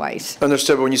do that twice.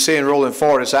 Understood, but when you say enrolling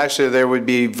forward, it's actually they would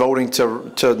be voting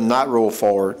to not roll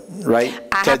forward, right?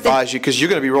 To advise you, because you're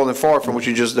gonna be rolling forward from what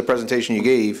you just, the presentation you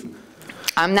gave.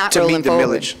 I'm not rolling forward. To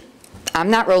meet the millage. I'm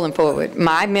not rolling forward.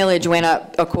 My millage went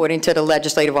up according to the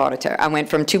legislative auditor. I went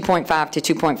from 2.5 to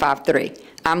 2.53.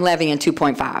 I'm levying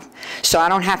 2.5. So I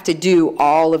don't have to do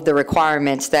all of the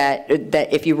requirements that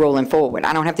if you're rolling forward.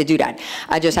 I don't have to do that.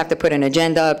 I just have to put an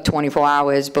agenda up 24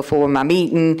 hours before my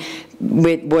meeting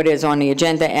with what is on the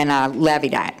agenda, and I levy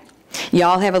that.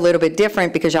 Y'all have a little bit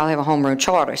different because y'all have a home rule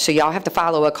charter. So y'all have to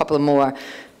follow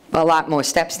a lot more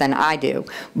steps than I do.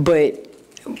 But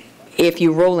if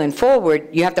you're rolling forward,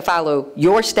 you have to follow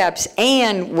your steps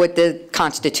and what the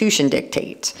Constitution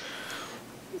dictates.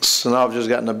 So now I've just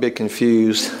gotten a bit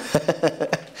confused.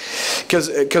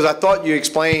 Because I thought you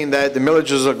explained that the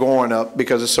millages are going up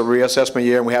because it's a reassessment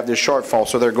year and we have this shortfall,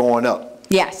 so they're going up.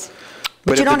 Yes.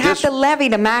 But you don't have to levy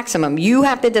the maximum. You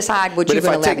have to decide what you're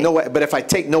going to levy. But if I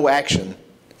take no action,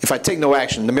 the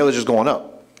millage is going up.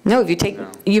 No, if you take no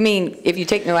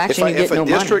action, you get no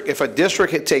money. If a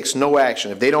district takes no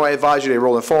action, if they don't advise you, they're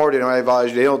rolling forward, they don't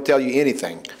advise you, they don't tell you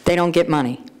anything. They don't get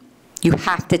money. You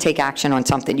have to take action on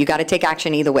something. You got to take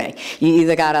action either way. You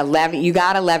either got to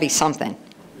levy something.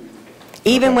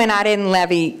 Even when I didn't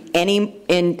levy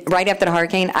right after the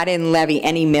hurricane, I didn't levy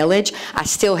any millage. I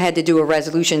still had to do a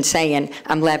resolution saying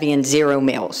I'm levying 0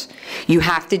 mills. You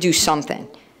have to do something.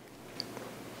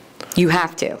 You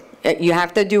have to. You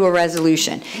have to do a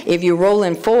resolution. If you're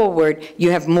rolling forward,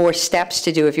 you have more steps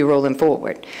to do if you're rolling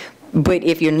forward. But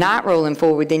if you're not rolling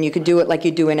forward, then you could do it like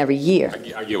you're doing every year.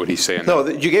 I get what he's saying. No,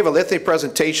 you gave a lengthy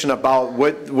presentation about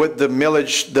what the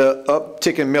millage, the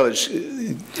uptick in millage.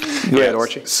 Go ahead,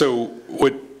 Archie. So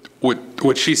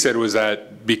what she said was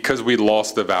that because we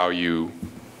lost the value,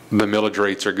 the millage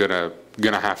rates are gonna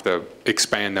have to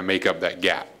expand to make up that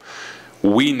gap.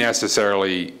 We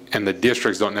necessarily, and the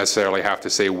districts don't necessarily have to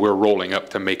say we're rolling up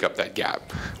to make up that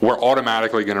gap. We're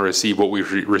automatically going to receive what we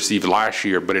received last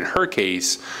year, but in her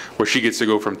case, where she gets to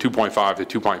go from 2.5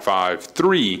 to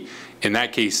 2.53, in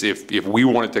that case, if we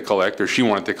wanted to collect or she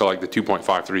wanted to collect the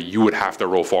 2.53, you would have to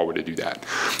roll forward to do that.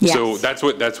 Yes. So that's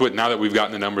what, now that we've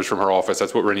gotten the numbers from her office,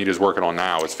 that's what Renita's working on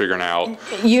now, is figuring out.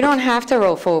 You don't have to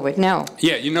roll forward, no.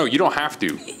 Yeah, you don't have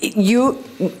to.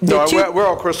 We're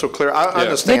all crystal clear. I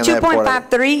understand that part.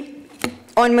 The 2.53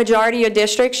 on majority of your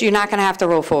districts, you're not going to have to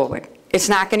roll forward. You're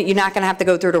not going to have to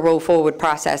go through the roll forward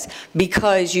process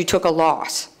because you took a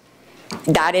loss.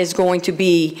 That is going to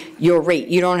be your rate.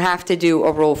 You don't have to do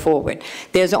a roll forward.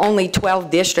 There's only 12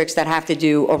 districts that have to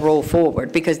do a roll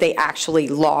forward because they actually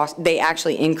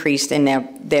increased in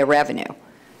their revenue.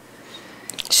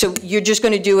 So you're just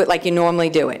going to do it like you normally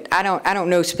do it. I don't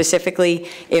know specifically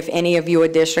if any of your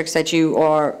districts that you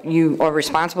are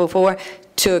responsible for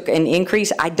took an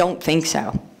increase. I don't think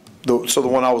so. So the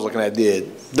one I was looking at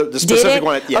did. The specific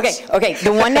one, yes. Okay.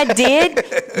 The one that did,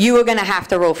 you are going to have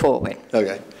to roll forward.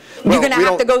 Okay. You're going to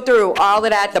have to go through all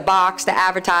of that, the box, the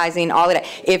advertising, all of that,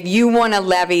 if you want to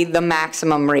levy the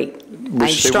maximum rate. I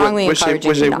strongly encourage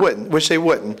you not. Which they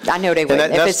wouldn't. I know they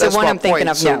wouldn't. If it's the one I'm thinking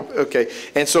of, no. Okay.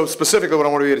 And so specifically what I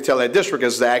want to be able to tell that district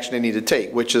is the action they need to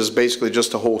take, which is basically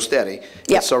just to hold steady.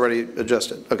 Yep. It's already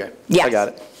adjusted. Okay. Yes. I got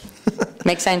it.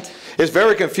 Makes sense. It's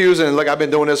very confusing. Look, I've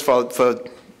been doing this for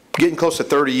getting close to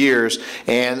 30 years,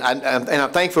 and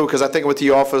I'm thankful because I think I went to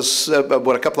your office, a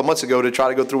couple of months ago to try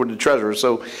to go through with the treasurer.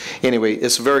 So anyway,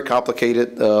 it's very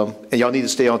complicated, and y'all need to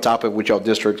stay on top of it with y'all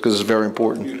districts because it's very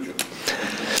important.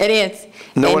 It is.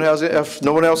 If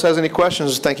no one else has any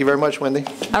questions, thank you very much, Wendy.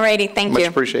 All righty, thank you. Much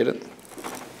appreciated.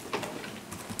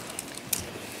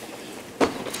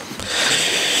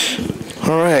 All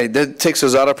All right, that takes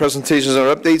us out of presentations and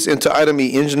updates into item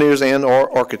E, engineers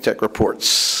and/or architect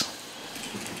reports.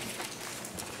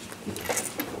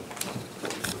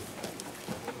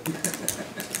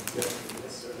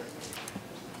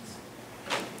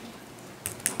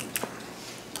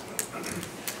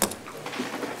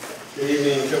 Good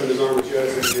evening, Kevin Desarm with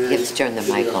GIS Engineering. You have to turn the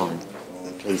mic on,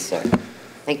 please, sir.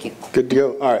 Thank you. Good to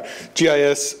go. All right.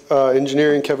 GIS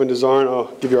Engineering, Kevin Desarn.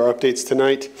 I'll give you our updates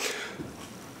tonight.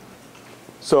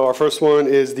 So our first one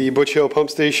is the Butch Hill Pump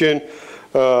Station.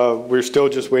 We're still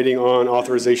just waiting on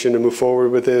authorization to move forward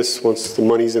with this. Once the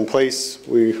money's in place,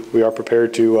 we are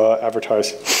prepared to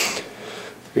advertise.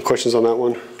 Any questions on that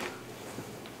one?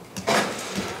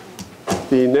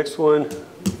 The next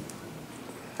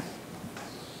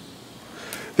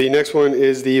one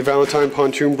is the Valentine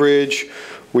Pontoon Bridge.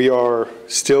 We are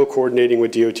still coordinating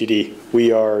with DOTD.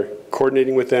 We are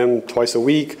coordinating with them twice a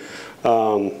week,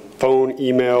 phone,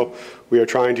 email. We are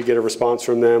trying to get a response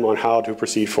from them on how to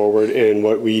proceed forward and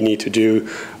what we need to do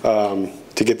to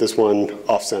get this one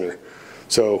off center.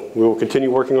 So we will continue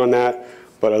working on that,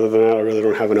 but other than that, I really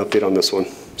don't have an update on this one.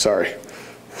 Sorry.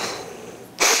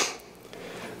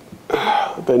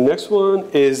 The next one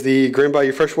is the Grand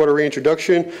Bayou Freshwater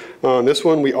Reintroduction. On this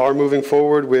one, we are moving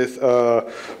forward with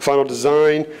final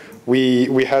design.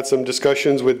 We had some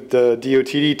discussions with the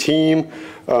DOTD team.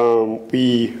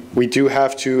 We do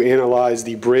have to analyze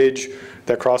the bridge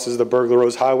that crosses the Burglar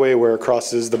Rose Highway where it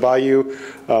crosses the bayou.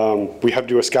 We have to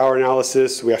do a scour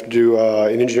analysis. We have to do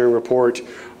an engineering report,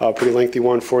 a pretty lengthy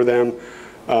one for them,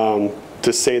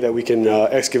 to say that we can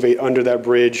excavate under that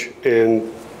bridge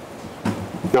and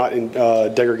not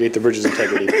degrade the bridge's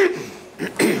integrity.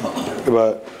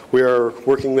 But we are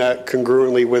working that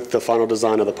congruently with the final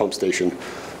design of the pump station.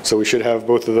 So we should have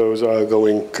both of those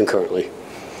going concurrently.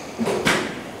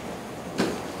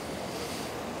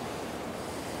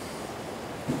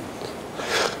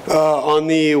 On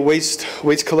the waste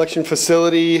collection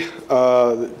facility,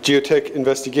 geotech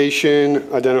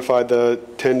investigation identified the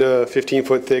 10 to 15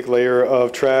 foot thick layer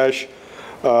of trash.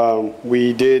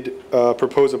 We did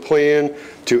propose a plan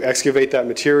to excavate that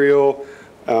material,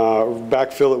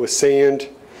 backfill it with sand.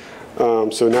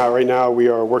 So right now we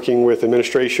are working with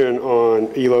administration on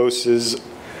ELOS's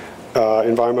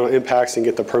environmental impacts and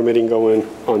get the permitting going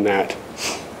on that.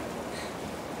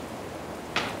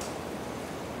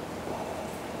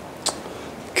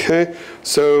 Okay,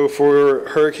 so for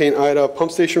Hurricane Ida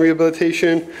pump station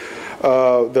rehabilitation,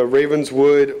 the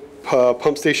Ravenswood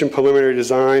pump station preliminary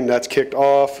design, that's kicked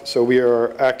off, so we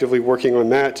are actively working on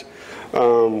that.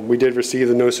 We did receive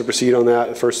the notice to proceed on that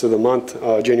the first of the month,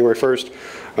 January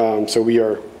 1st, so we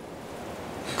are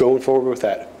going forward with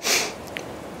that.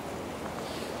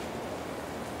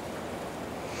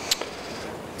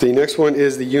 The next one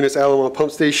is the Eunice Alamo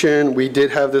pump station. We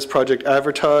did have this project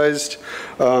advertised.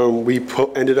 We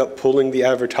ended up pulling the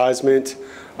advertisement.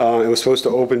 It was supposed to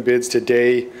open bids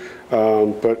today,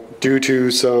 but due to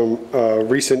some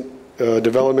recent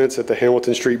developments at the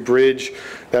Hamilton Street Bridge,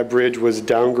 that bridge was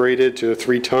downgraded to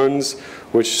 3 tons,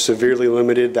 which severely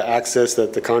limited the access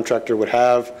that the contractor would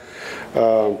have.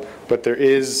 But there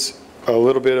is a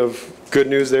little bit of good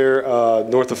news there.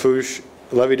 North Lafourche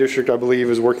Levy District, I believe,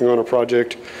 is working on a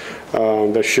project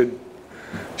that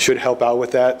should help out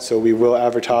with that. So we will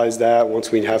advertise that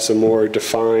once we have some more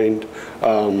defined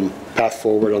path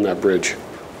forward on that bridge.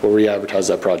 We'll re-advertise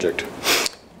that project.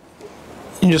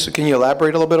 Can you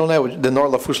elaborate a little bit on that? The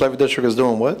North Lafourche Levy District is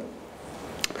doing what?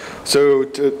 So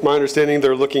to my understanding,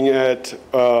 they're looking at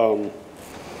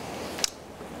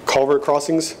culvert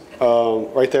crossings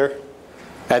right there.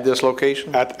 At this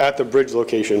location? At the bridge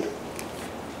location.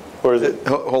 Or is it?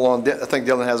 Hold on, I think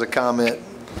Dylan has a comment.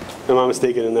 Am I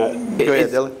mistaken in that? Go ahead,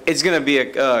 Dylan. It's going to be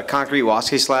a concrete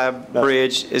Wasky slab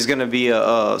bridge. It's going to be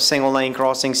a single lane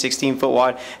crossing, 16-foot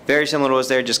wide. Very similar to what's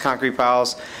there, just concrete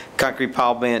piles, concrete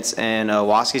pile bents, and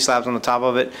Wasky slabs on the top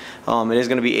of it. It is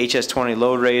going to be HS20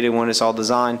 load rated when it's all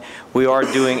designed. We are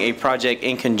doing a project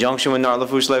in conjunction with North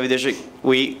Lafourche Levy District.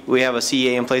 We have a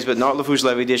CEA in place, but North Lafourche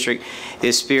Levy District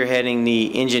is spearheading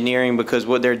the engineering because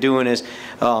what they're doing is,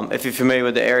 if you're familiar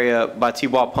with the area by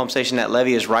T-Wall Pump Station, that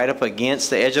levee is right up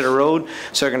against the edge of the road.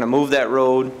 So they're going to move that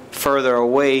road further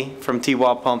away from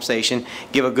T-Wall Pump Station,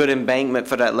 give a good embankment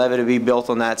for that levee to be built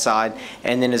on that side,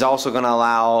 and then is also going to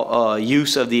allow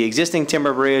use of the existing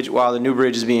timber bridge while the new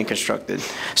bridge is being constructed.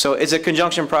 So it's a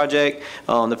conjunction project.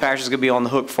 The parish is going to be on the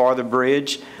hook for the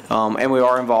bridge, and we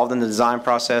are involved in the design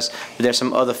process. But there's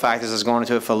some other factors that's going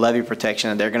into it for levee protection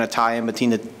that they're going to tie in between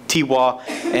the T-Wall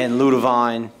and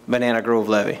Ludovine Banana Grove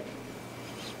levee.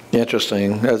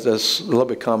 Interesting. That's a little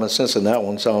bit common sense in that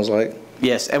one, sounds like.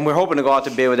 Yes, and we're hoping to go out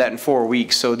to bid with that in 4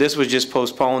 weeks. So this was just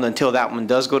postponed until that one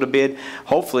does go to bid.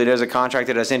 Hopefully, there's a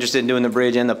contractor that's interested in doing the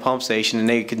bridge and the pump station, and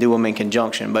they can do them in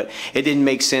conjunction. But it didn't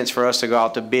make sense for us to go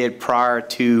out to bid prior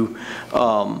to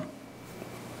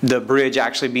the bridge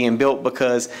actually being built,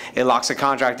 because it locks the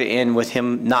contractor in with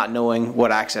him not knowing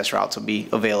what access routes will be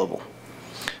available.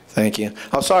 Thank you.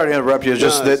 I'm sorry to interrupt you. It's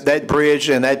just that bridge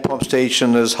and that pump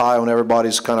station is high on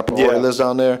everybody's kind of priority list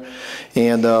down there.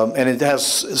 And it has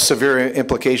severe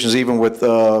implications even with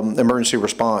emergency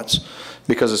response,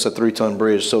 because it's a 3-ton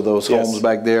bridge. So those homes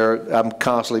back there, I'm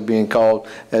constantly being called,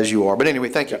 as you are. But anyway,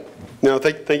 thank you. No,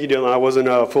 thank you, Dylan. I wasn't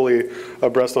fully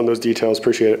abreast on those details.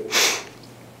 Appreciate it.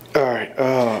 All right.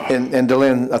 And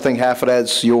Dylan, I think half of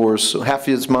that's yours. Half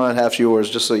is mine, half's yours,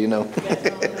 just so you know.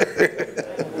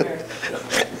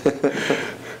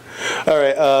 All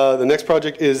right, the next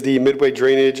project is the Midway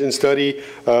Drainage and Study.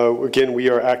 Again, we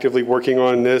are actively working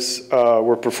on this.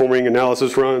 We're performing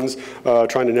analysis runs,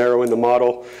 trying to narrow in the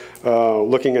model.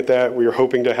 Looking at that, we are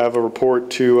hoping to have a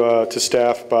report to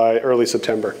staff by early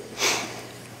September.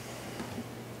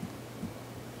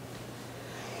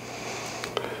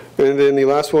 And then the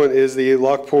last one is the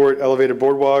Lockport Elevated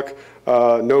Boardwalk.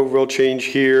 No real change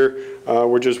here.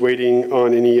 We're just waiting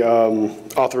on any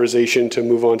authorization to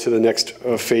move on to the next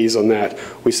phase on that.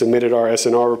 We submitted our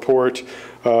SNR report,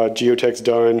 geotech's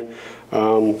done,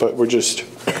 but we're just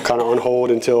kind of on hold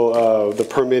until the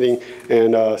permitting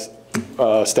and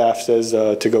staff says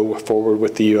to go forward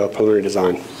with the preliminary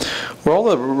design. Were all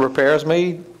the repairs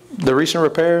made, the recent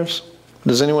repairs?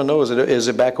 Does anyone know? Is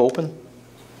it back open?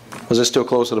 Or is it still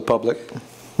closed to the public?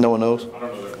 No one knows? I don't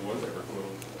know that it was ever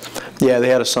closed. Yeah, they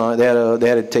had a sign. They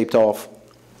had it taped off.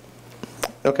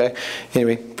 Okay.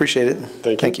 Anyway, appreciate it.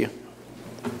 Thank you.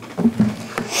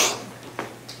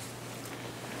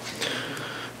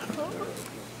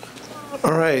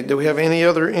 All right. Do we have any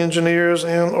other engineers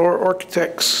and/or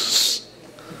architects?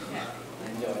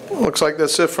 Looks like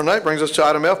that's it for tonight. Brings us to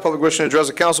item F, public wishing to address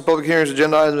the council. Public hearings,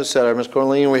 agenda items, etc. Ms.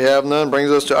 Corleen, we have none.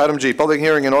 Brings us to item G, public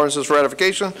hearing and ordinances for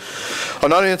ratification. I'll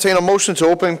now entertain a motion to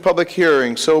open public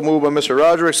hearing. So moved by Mr.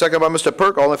 Roderick, second by Mr.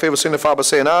 Perk. All in favor signify by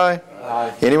saying aye.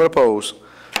 Aye. Anyone opposed?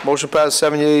 Motion passes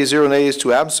 7 yeas, 0 nays,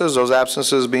 2 absences. Those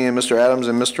absences being Mr. Adams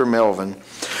and Mr. Melvin.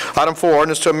 Item 4,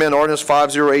 ordinance to amend ordinance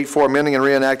 5084, amending and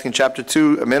reenacting Chapter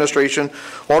 2, Administration,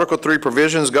 Article 3,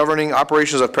 Provisions Governing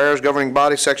Operations of Parish Governing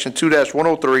Body, Section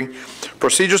 2-103,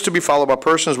 procedures to be followed by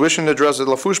persons wishing to address the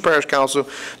Lafourche Parish Council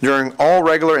during all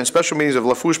regular and special meetings of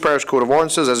Lafourche Parish Code of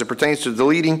Ordinances as it pertains to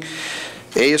deleting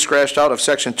A is scratched out of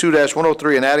Section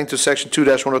 2-103 and adding to Section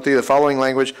 2-103 the following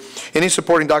language. Any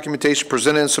supporting documentation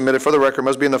presented and submitted for the record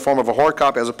must be in the form of a hard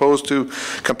copy as opposed to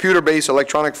computer-based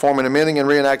electronic form, and amending and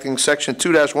reenacting Section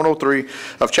 2-103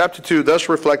 of Chapter 2, thus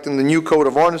reflecting the new Code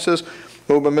of Ordinances.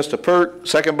 Moved by Mr. Pert,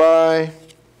 second by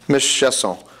Ms.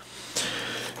 Chesson.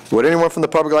 Would anyone from the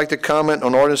public like to comment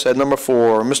on ordinance at number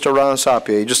 4? Mr. Ron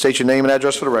Sapie, just state your name and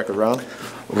address for the record, Ron.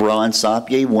 Ron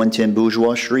Sapie, 110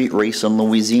 Bourgeois Street, Rayson,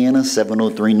 Louisiana,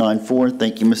 70394.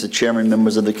 Thank you, Mr. Chairman,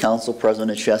 members of the council,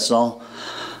 President Chesson.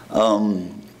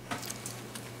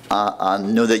 I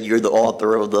know that you're the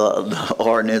author of the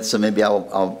ordinance, so maybe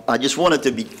I just wanted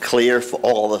to be clear for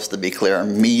all of us to be clear.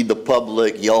 Me, the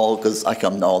public, y'all, because I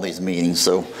come to all these meetings.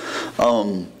 So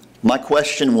my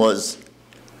question was,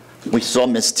 we saw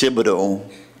Ms. Thibodeau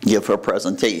give her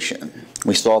presentation.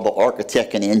 We saw the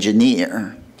architect and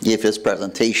engineer give his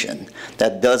presentation.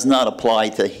 That does not apply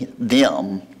to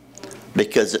them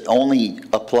because it only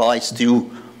applies to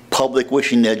public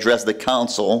wishing to address the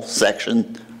council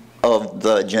section of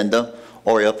the agenda,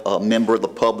 or if a member of the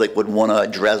public would want to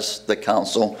address the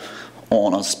council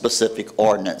on a specific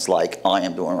ordinance like I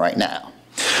am doing right now.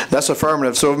 That's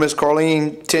affirmative. So if Ms.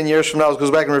 Corleen, 10 years from now, goes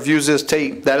back and reviews this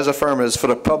tape, that is affirmative. It's for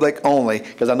the public only,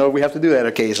 because I know we have to do that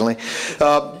occasionally.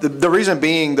 The reason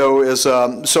being, though, is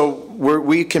so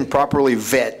we can properly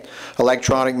vet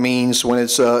electronic means when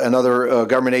it's another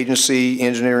government agency,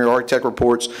 engineering, architect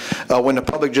reports, when the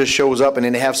public just shows up and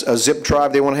then they have a zip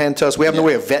drive they want to hand to us. We have no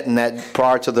way of vetting that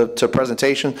prior to the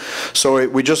presentation. So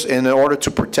we just, in order to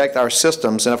protect our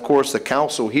systems, and of course the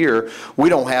council here, we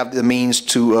don't have the means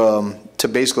to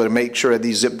basically to make sure that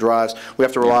these zip drives, we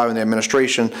have to rely on the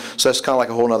administration. So that's kind of like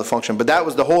a whole nother function. But that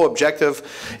was the whole objective,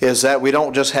 is that we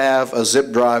don't just have a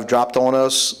zip drive dropped on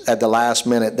us at the last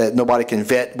minute that nobody can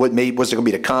vet was there going to be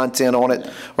the content on it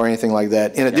or anything like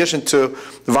that. In addition to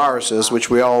viruses, which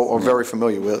we all are very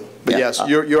familiar with. But yes,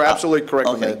 you're absolutely correct.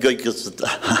 Okay, good, because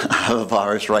I have a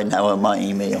virus right now in my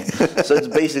email. So it's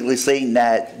basically saying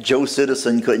that Joe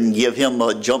Citizen couldn't give him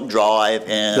a jump drive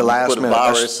and put a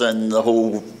virus and the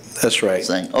whole That's right.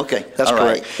 saying, okay. That's all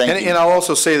right, correct. thank And you. I'll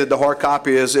also say that the hard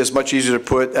copy is much easier to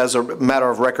put as a matter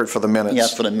of record for the minutes.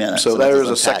 Yes, for the minutes. So So there that's is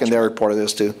an a secondary part of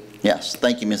this, too. Yes,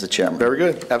 thank you, Mr. Chairman. Very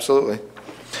good, absolutely.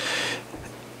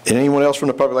 Anyone else from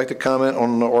the public like to comment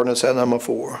on the ordinance at number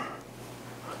 4?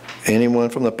 Anyone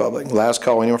from the public? Last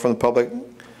call, anyone from the public?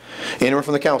 Anyone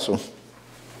from the council?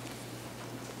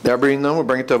 There being none, we'll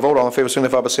bring it to a vote. All in favor,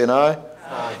 signify by saying aye.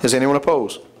 Aye. Is anyone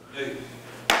opposed?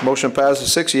 Motion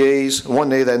passes 6 yeas, 1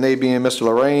 nay, that nay being Mr.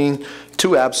 Lorraine,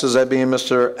 2 absences, that being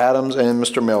Mr. Adams and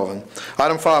Mr. Melvin.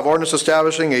 Item 5, ordinance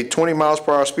establishing a 20 miles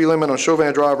per hour speed limit on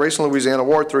Chauvin Drive, Racine, Louisiana,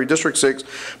 Ward 3, District 6,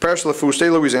 Parish of Lafourche, State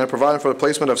of Louisiana, providing for the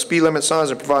placement of speed limit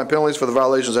signs and providing penalties for the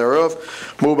violations thereof.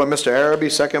 Moved by Mr. Araby,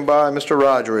 second by Mr.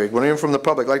 Rodrigue. Would anyone from the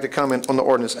public like to comment on the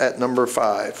ordinance at number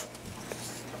 5?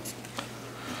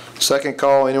 Second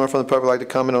call, anyone from the public like to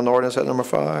comment on the ordinance at number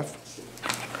 5?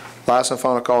 Last and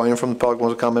final call, anyone from the public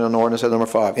wants to comment on the ordinance at number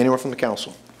 5? Anyone from the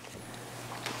council?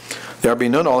 There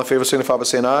being none, all in favor signify by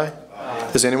saying aye.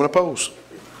 Aye. Is anyone opposed?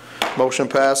 Motion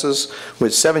passes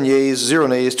with 7 yeas, 0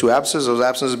 nays, 2 absences. Those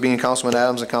absences being Councilman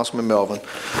Adams and Councilman Melvin.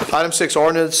 Item 6,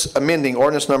 ordinance amending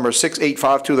ordinance number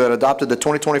 6852 that adopted the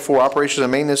 2024 operations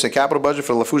and maintenance and capital budget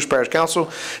for the Lafourche Parish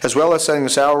Council, as well as setting the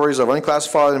salaries of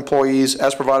unclassified employees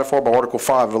as provided for by Article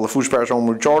 5 of the Lafourche Parish Home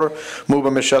Rule Charter. Moved by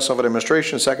Ms. Shesson of the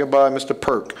administration, second by Mr.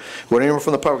 Perk. Would anyone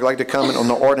from the public like to comment on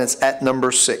the ordinance at number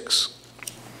 6?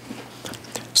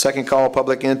 Second call,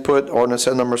 public input, ordinance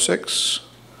at number 6.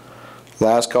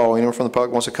 Last call, anyone from the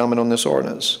public wants to comment on this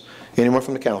ordinance? Anyone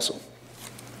from the council?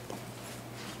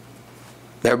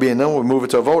 There being none, we'll move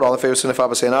it to a vote. All in favor signify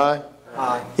by saying aye.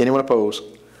 Aye. Anyone opposed?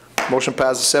 Motion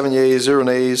passes 7 yeas, 0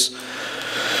 nays,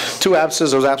 2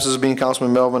 absences. Those absences being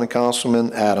Councilman Melvin and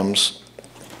Councilman Adams.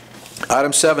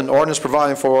 Item 7, ordinance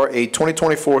providing for a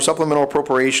 2024 supplemental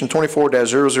appropriation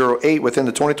 24-008 within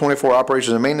the 2024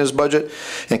 operations and maintenance budget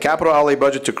and capital outlay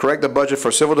budget to correct the budget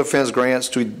for civil defense grants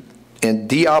to and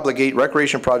de-obligate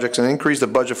recreation projects and increase the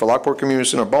budget for Lockport Community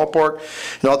Center Ballpark,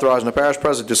 and authorizing the parish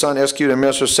president to sign, execute, and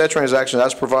administer said transactions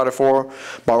as provided for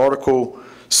by Article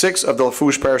 6 of the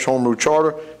Lafourche Parish Home Rule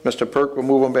Charter. Mr. Perk will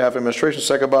move on behalf of administration,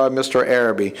 second by Mr.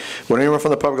 Araby. Would anyone from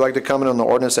the public like to comment on the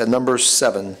ordinance at number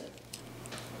 7?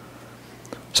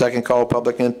 Second call,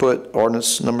 public input,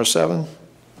 ordinance number 7.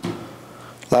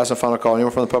 Last and final call,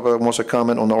 anyone from the public that wants to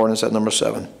comment on the ordinance at number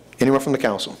 7? Anyone from the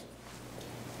council?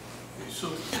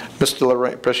 Mr.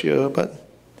 Lorraine, press your button.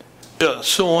 Yeah,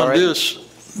 so on this,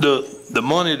 the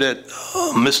money that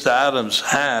Mr. Adams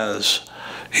has,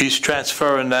 he's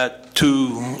transferring that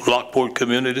to Lockport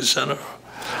Community Center?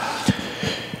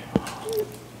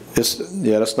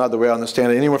 Yeah, that's not the way I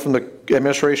understand it. Anyone from the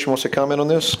administration wants to comment on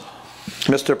this?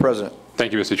 Mr. President.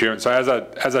 Thank you, Mr. Chairman. So as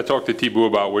I talked to T-Boo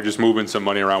about, we're just moving some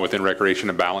money around within recreation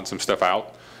to balance some stuff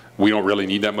out. We don't really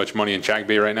need that much money in Chack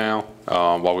Bay right now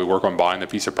while we work on buying the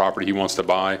piece of property he wants to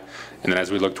buy. And then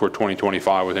as we look toward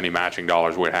 2025 with any matching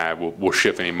dollars we have, we'll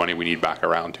shift any money we need back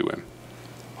around to him.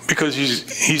 Because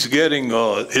he's getting,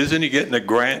 isn't he getting a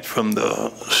grant from the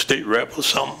state rep or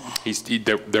something?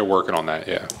 They're working on that,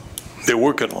 yeah. They're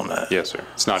working on that? Yes, sir.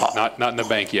 It's not in the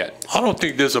bank yet. I don't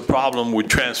think there's a problem with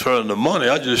transferring the money.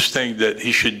 I just think that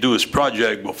he should do his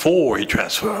project before he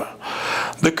transfers.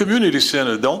 The community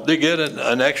center, don't they get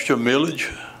an extra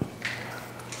millage?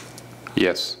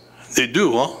 Yes. They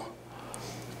do, huh?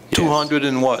 Yes. 200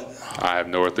 and what? I have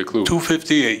no earthly clue.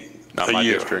 258 not a my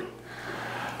year. District.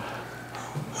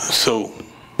 So.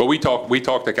 But we talked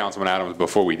to Councilman Adams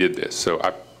before we did this, so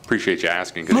I appreciate you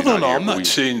asking. No, I'm not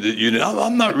saying that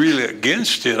I'm not really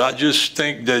against it. I just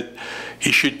think that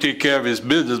he should take care of his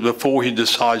business before he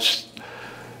decides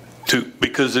to,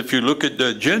 because if you look at the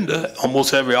agenda,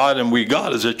 almost every item we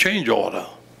got is a change order.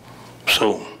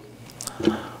 So,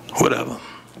 whatever.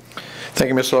 Thank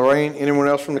you, Mr. Lorraine. Anyone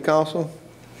else from the council?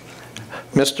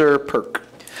 Mr. Perk.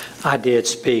 I did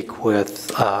speak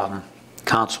with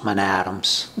Councilman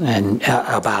Adams and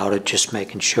about it, just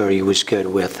making sure he was good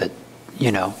with it.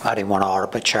 You know, I didn't want to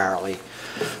arbitrarily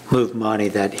move money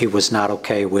that he was not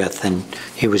okay with, and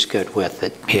he was good with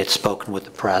it. He had spoken with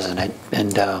the president,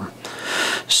 and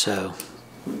so,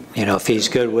 you know, if he's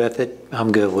good with it,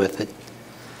 I'm good with it.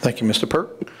 Thank you, Mr.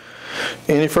 Perk.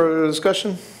 Any further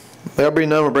discussion? There being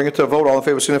none, we'll bring it to a vote. All in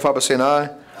favor signify by saying aye.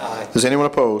 Aye. Does anyone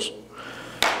oppose?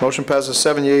 Motion passes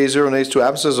 7 yeas, 0 nays, 2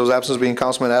 absences. Those absences being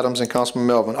Councilman Adams and Councilman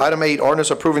Melvin. Item 8,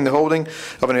 ordinance approving the holding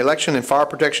of an election in Fire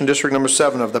Protection District Number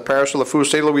 7 of the Parish of Lafourche,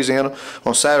 State of Louisiana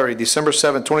on Saturday, December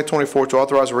 7, 2024 to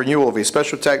authorize a renewal of a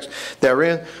special tax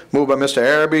therein. Moved by Mr.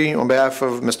 Araby on behalf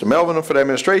of Mr. Melvin for the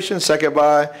administration. Second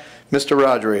by Mr.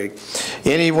 Rodrigue.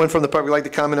 Anyone from the public like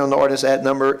to comment on the ordinance at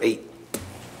number 8?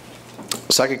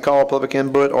 Second call, public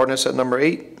input, ordinance at number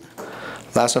 8.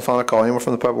 Last and final call. Anyone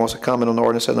from the public wants to comment on the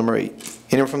ordinance at number 8?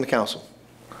 Anyone from the council?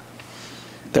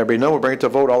 There be none, we'll bring it to a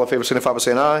vote. All in favor signify by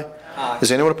saying aye. Aye.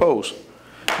 Is anyone opposed?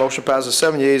 Motion passes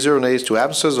 7 yeas, 0 nays, 2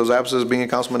 absences. Those absences being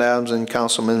Councilman Adams and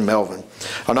Councilman Melvin.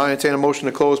 I'll now entertain a motion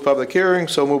to close public hearing.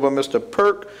 So moved by Mr.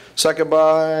 Perk, second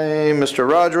by Mr.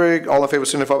 Roderick. All in favor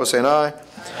signify by saying aye.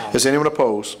 Aye. Is anyone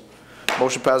opposed?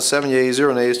 Motion passes 7 yeas,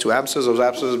 0 nays, 2 absences. Those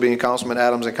absences being Councilman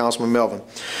Adams and Councilman Melvin.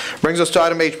 Brings us to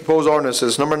item H, proposed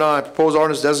ordinances. Number 9, proposed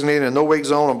ordinance designating a no-wake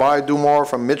zone on Bayou Dumar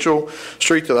from Mitchell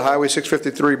Street to the Highway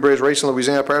 653 Bridge, Racine,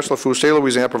 Louisiana, Parish, Lafourche, State,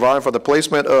 Louisiana, providing for the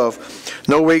placement of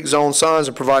no-wake zone signs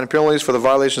and providing penalties for the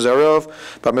violations thereof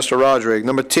by Mr. Roderick.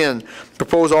 Number 10,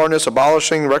 proposed ordinance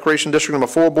abolishing Recreation District Number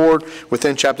 4 Board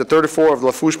within Chapter 34 of the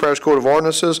Lafourche Parish Code of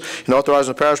Ordinances and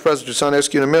authorizing the Parish President to sign,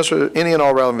 execute, and administer any and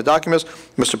all relevant documents.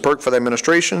 Mr. Perk for the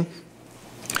administration.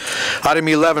 Item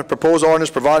 11, proposed ordinance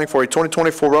providing for a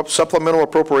 2024 supplemental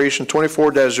appropriation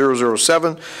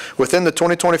 24-007 within the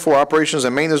 2024 operations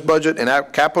and maintenance budget and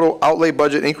capital outlay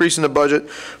budget, increasing the budget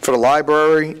for the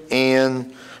library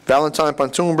and Valentine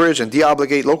Pontoon Bridge and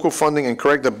deobligate local funding and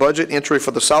correct the budget entry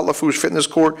for the South Lafourche Fitness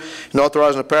Court and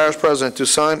authorizing the Parish President to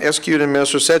sign, execute, and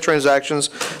administer said transactions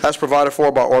as provided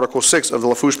for by Article 6 of the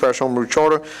Lafourche Parish Home Rule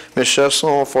Charter. Ms.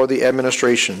 Chesson for the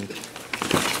administration.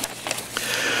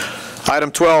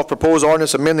 Item 12, proposed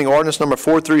ordinance amending ordinance number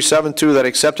 4372 that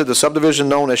accepted the subdivision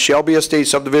known as Shelby Estate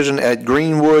subdivision at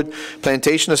Greenwood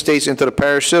Plantation Estates into the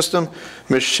parish system.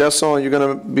 Ms. Chesson, you're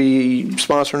going to be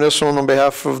sponsoring this one on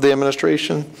behalf of the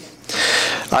administration.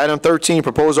 Item 13,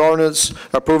 proposed ordinance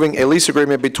approving a lease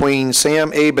agreement between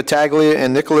Sam A. Battaglia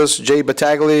and Nicholas J.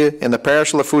 Battaglia in the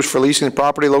parish of Lafourche for leasing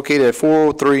property located at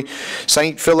 403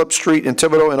 St. Philip Street in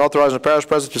Thibodaux and authorizing the parish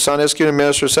president to sign, execute, and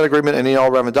administer said agreement and any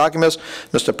all relevant documents.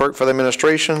 Mr. Perk for the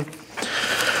administration.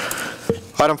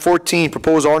 Item 14,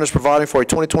 proposed ordinance providing for a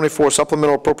 2024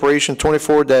 supplemental appropriation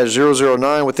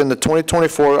 24-009 within the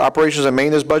 2024 operations and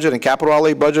maintenance budget and capital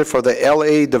outlay budget for the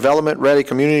LA Development Ready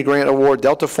Community Grant Award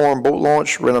Delta Form boat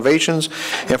launch renovations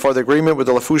and for the agreement with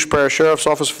the Lafourche Parish Sheriff's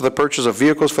Office for the purchase of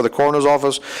vehicles for the coroner's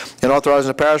office and authorizing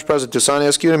the parish president to sign,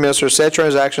 execute, and administer said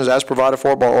transactions as provided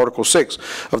for by Article 6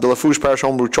 of the Lafourche Parish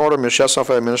Home Rule Charter. Ms. Chesson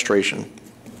for administration.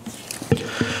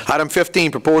 Item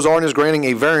 15, proposed ordinance granting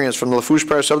a variance from the Lafourche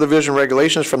Parish subdivision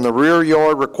regulations from the rear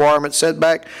yard requirement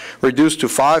setback reduced to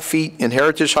 5 feet in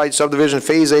Heritage Heights subdivision,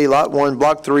 Phase A, Lot 1,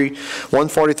 Block 3,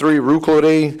 143, Rue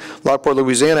Claude, Lockport,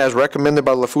 Louisiana, as recommended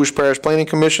by the Lafourche Parish Planning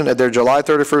Commission at their July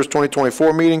 31st,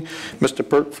 2024 meeting. Mr.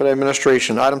 Perk for the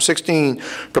administration. Item 16,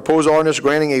 proposed ordinance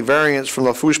granting a variance from the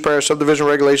Lafourche Parish subdivision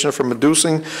regulation from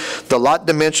reducing the lot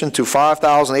dimension to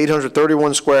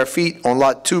 5,831 square feet on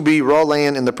Lot 2B raw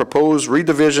land in the proposed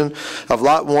redivision of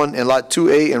Lot 1 and Lot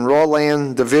 2A and raw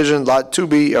land division Lot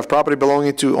 2B of property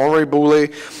belonging to Henri Boulay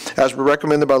as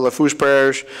recommended by the Lafourche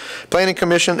Parish Planning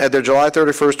Commission at their July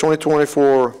 31st,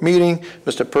 2024 meeting.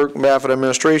 Mr. Perk, on behalf of the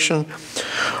administration.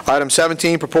 Item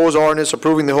 17, proposed ordinance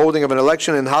approving the holding of an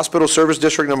election in Hospital Service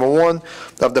District Number 1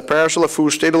 of the Parish of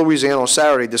Lafourche, State of Louisiana on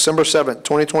Saturday, December 7th,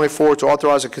 2024 to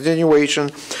authorize a continuation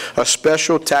of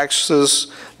special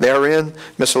taxes therein.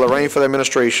 Ms. Lorraine for the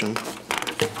administration.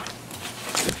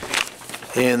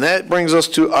 And that brings us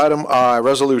to item I,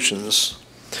 resolutions.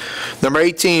 Number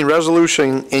 18,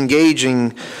 resolution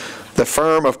engaging the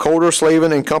firm of Coulter,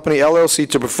 Slavin and Company LLC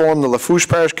to perform the Lafourche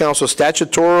Parish Council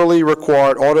statutorily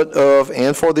required audit of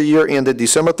and for the year ended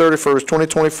December 31st,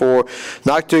 2024,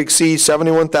 not to exceed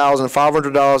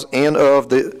 $71,500 and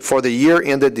of for the year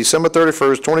ended December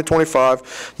 31st,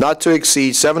 2025, not to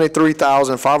exceed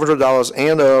 $73,500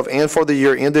 and of and for the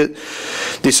year ended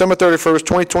December 31st,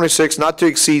 2026, not to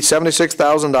exceed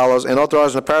 $76,000 and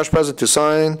authorizing the parish president to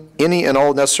sign any and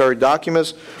all necessary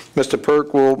documents. Mr.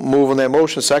 Perk will move on that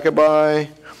motion, second by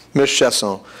Ms.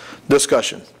 Chesson.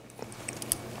 Discussion.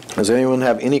 Does anyone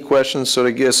have any questions? So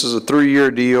this is a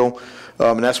 3-year deal,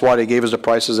 and that's why they gave us the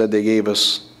prices that they gave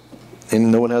us.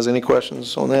 And no one has any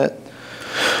questions on that?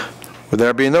 With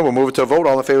there being none, we'll move it to a vote.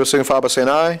 All in favor signify by saying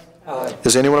aye. Aye.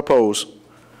 Is anyone opposed?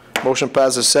 Motion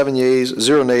passes 7 yeas,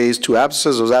 0 nays, 2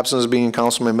 absences. Those absences being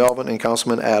Councilman Melvin and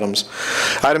Councilman Adams.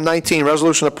 Item 19,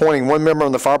 resolution appointing 1 member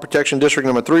on the Fire Protection District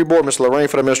Number 3 Board. Mr. Lorraine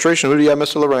for the administration. Who do you have,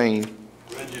 Mr. Lorraine?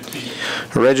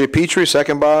 Reggie Petrie,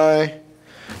 second by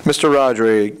Mr.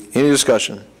 Roderick. Any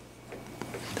discussion?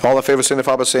 All in favor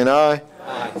signify by saying aye.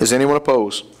 Aye. Is anyone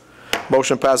opposed?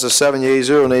 Motion passes 7 yeas,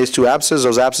 0 nays, 2 absences.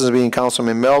 Those absences being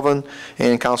Councilman Melvin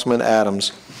and Councilman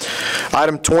Adams.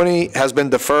 Item 20 has been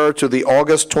deferred to the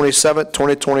August 27,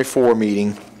 2024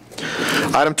 meeting.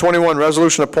 Item 21,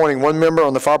 resolution appointing 1 member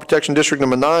on the Fire Protection District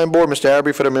Number 9 Board. Mr.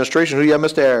 Araby for the administration. Who do you have,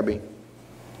 Mr. Araby?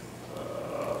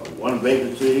 1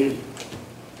 vacancy.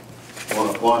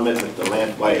 on appointment, Mr.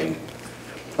 Lance Wade.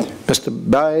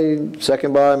 Mr. By,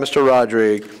 second by Mr.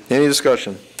 Rodrigue. Any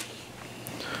discussion?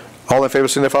 All in favor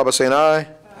signify by saying aye.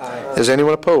 Aye. Is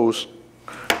anyone opposed?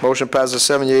 Motion passes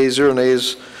 7 yeas, 0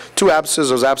 nays, 2 absences.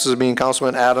 Those absences being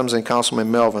Councilman Adams and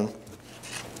Councilman Melvin.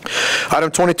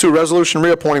 Item 22, resolution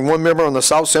reappointing 1 member on the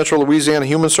South Central Louisiana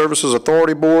Human Services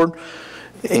Authority Board.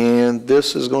 And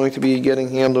this is going to be getting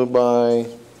handled by,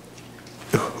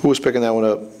 who was picking that one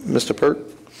up? Mr. Perk?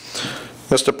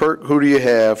 Mr. Perk, who do you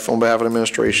have on behalf of the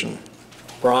administration?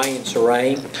 Brian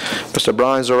Zarang. Mr.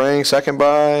 Brian Zarang, second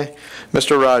by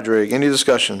Mr. Rodrigue. Any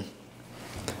discussion?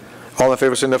 All in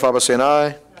favor signify by saying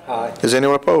aye. Aye. Is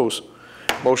anyone opposed?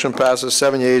 Motion passes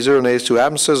 7 yeas, 0 nays, 2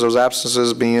 absences. Those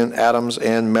absences being Adams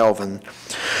and Melvin.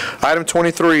 Item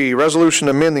 23, resolution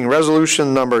amending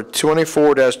resolution number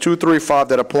 24-235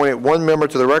 that appointed 1 member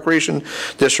to the Recreation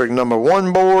District Number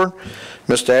 1 Board.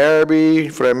 Mr. Araby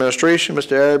for the administration.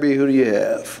 Mr. Araby, who do you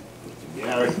have?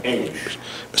 Garrett English.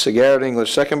 Mr. Garrett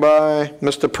English, second by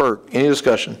Mr. Perk. Any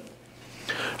discussion?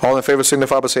 All in favor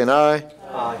signify by saying aye.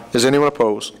 Aye. Is anyone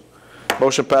opposed?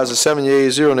 Motion passes 7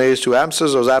 yeas, 0 nays, 2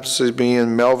 absences. Those absences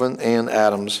being Melvin and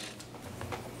Adams.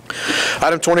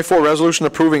 Item 24, resolution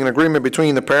approving an agreement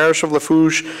between the Parish of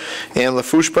Lafourche and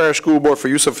Lafourche Parish School Board for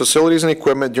use of facilities and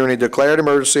equipment during a declared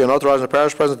emergency and authorizing the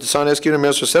parish president to sign, execute, and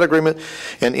administer said agreement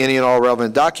and any and all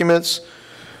relevant documents.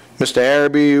 Mr.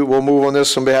 Araby will move on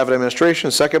this on behalf of the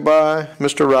administration. Second by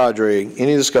Mr. Rodrigue.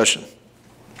 Any discussion?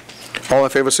 All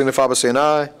in favor signify by saying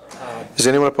aye. Aye. Is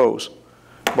anyone opposed?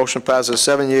 Motion passes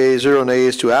 7 yeas, 0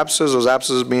 nays, 2 absences. Those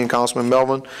absences being Councilman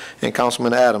Melvin and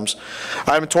Councilman Adams.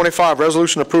 Item 25,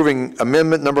 resolution approving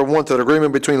amendment number 1 to the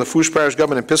agreement between Lafourche Parish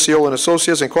Government and Pisciola and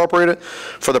Associates Incorporated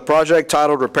for the project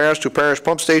titled Repairs to Parish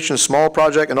Pump Station Small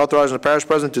Project and authorizing the parish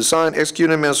president to sign, execute,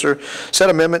 and administer said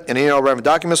amendment and any and all relevant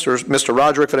documents. There's Mr.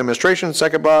 Roderick for the administration,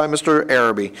 second by Mr.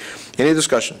 Araby. Any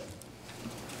discussion?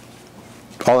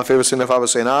 All in favor signify by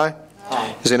saying aye.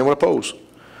 Aye. Is anyone opposed?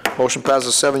 Motion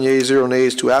passes 7 yeas, 0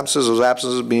 nays, 2 absences. Those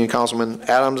absences being Councilman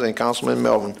Adams and Councilman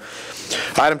Melvin.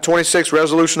 Item 26,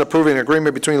 resolution approving an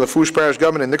agreement between Lafourche Parish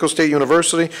Government and Nicholls State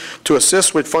University to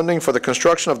assist with funding for the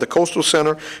construction of the Coastal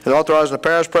Center and authorizing the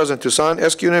parish president to sign,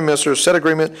 execute, and administer said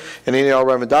agreement and any and all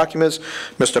relevant documents.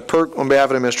 Mr. Perk on behalf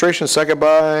of the administration, second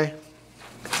by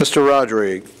Mr.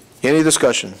 Rodrigue. Any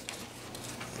discussion?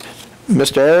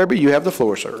 Mr. Araby, you have the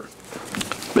floor, sir.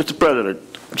 Mr. President,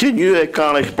 can you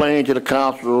kind of explain to the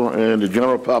council and the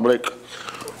general public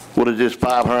what is this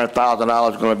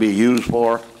 $500,000 going to be used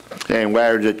for, and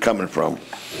where is it coming from?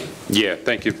 Yeah,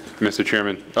 thank you, Mr.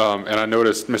 Chairman. And I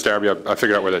noticed, Mr. Araby, I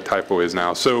figured out where that typo is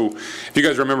now. So if you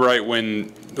guys remember right,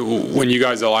 when you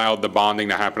guys allowed the bonding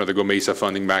to happen of the Go Mesa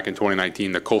funding back in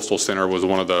 2019, the Coastal Center was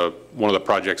one of the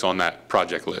projects on that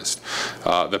project list.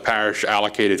 The parish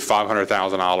allocated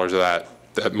 $500,000 of that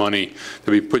money to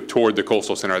be put toward the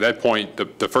Coastal Center. At that point,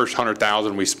 the first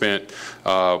 $100,000 we spent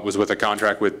was with a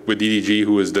contract with DDG,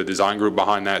 who was the design group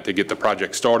behind that, to get the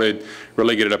project started,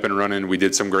 really get it up and running. We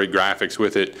did some great graphics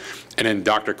with it. And then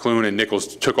Dr. Clune and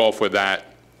Nichols took off with that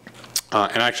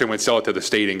and actually went sell it to the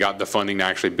state and got the funding to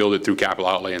actually build it through capital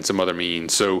outlay and some other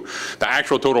means. So the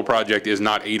actual total project is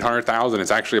not $800,000,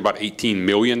 it's actually about $18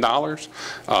 million.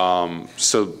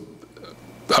 So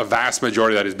a vast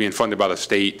majority of that is being funded by the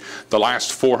state. The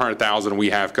last $400,000 we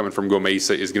have coming from Go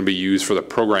Mesa is going to be used for the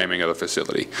programming of the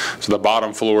facility. So the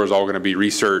bottom floor is all going to be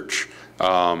research,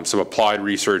 some applied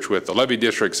research with the levee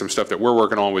district, some stuff that we're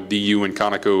working on with DU and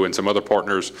Conoco and some other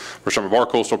partners for some of our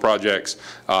coastal projects,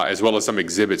 as well as some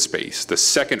exhibit space. The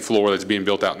second floor that's being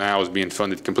built out now is being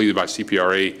funded completely by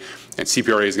CPRA, and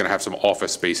CPRA is going to have some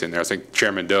office space in there. I think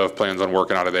Chairman Dove plans on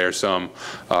working out of there some,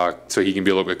 so he can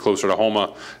be a little bit closer to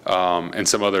Homa, and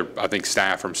some other, I think,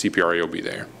 staff from CPRA will be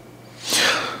there.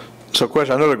 So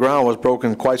question, I know the ground was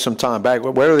broken quite some time back.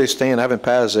 Where are they staying? I haven't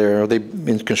passed there. Are they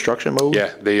in construction mode?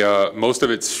 Yeah, they most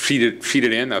of it's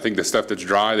sheeted in. I think the stuff that's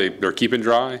dry, they're keeping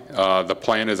dry. The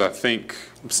plan is, I think,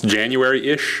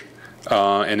 January-ish.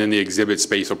 And then the exhibit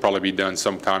space will probably be done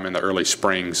sometime in the early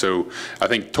spring. So I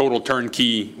think total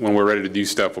turnkey, when we're ready to do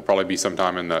stuff, will probably be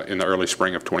sometime in the early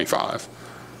spring of 25.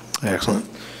 Excellent.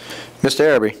 Mr.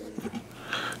 Araby.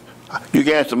 You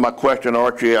can answer my question,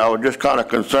 Archie. I was just kind of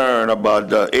concerned about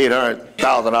the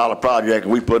 $800,000 project,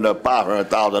 and we putting up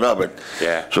 $500,000 of it.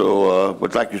 Yeah. So,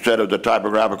 but like you said, it was a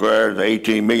typographical error, it's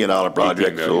an $18 million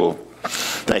project. So,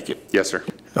 thank you. Yes, sir.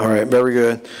 All right, very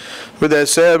good. With that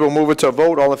said, we'll move it to a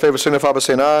vote. All in favor signify by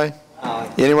saying aye.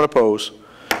 Aye. Anyone opposed?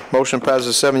 Motion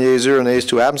passes 7 yeas, 0 nays,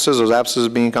 2 absences. Those absences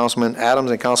being Councilman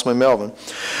Adams and Councilman Melvin.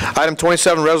 Item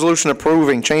 27, resolution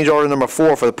approving change order number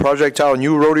 4 for the project titled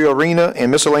New Rodeo Arena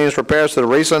and miscellaneous repairs to the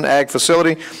Raceland Ag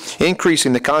Facility,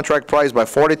 increasing the contract price by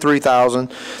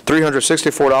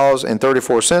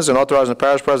 $43,364.34 and authorizing the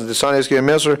parish president to sign and execute and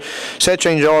administer said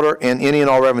change order and any and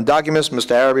all relevant documents.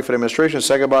 Mr. Araby for the administration,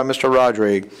 second by Mr.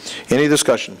 Rodrigue. Any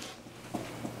discussion?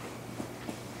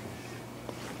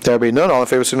 There be none. All in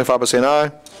favor signify by saying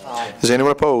aye. Aye. Is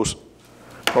anyone opposed?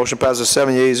 Motion passes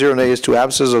 7 yeas, 0 nays, 2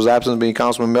 absences. Those absences being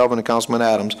Councilman Melvin and Councilman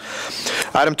Adams.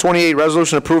 Item 28,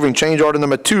 resolution approving change order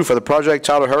number 2 for the project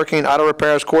titled Hurricane Ida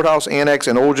Repairs Courthouse Annex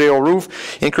and Old Jail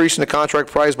Roof, increasing the contract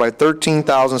price by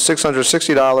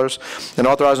 $13,660 and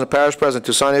authorizing the parish president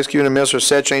to sign, execute, and administer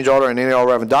said change order and any all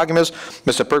relevant documents.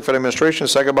 Mr. Perk for the administration,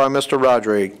 second by Mr.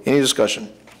 Rodrigue. Any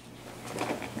discussion?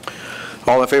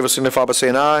 All in favor signify by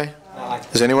saying aye. Aye.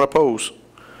 Is anyone opposed?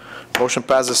 Motion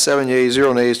passes 7 yeas,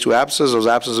 0 nays, 2 absences. Those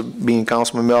absences being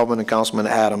Councilman Melvin and Councilman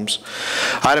Adams.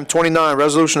 Item 29,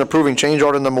 resolution approving change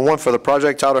order number 1 for the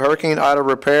project titled Hurricane Ida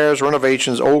Repairs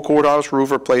Renovations Old Courthouse Roof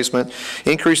Replacement,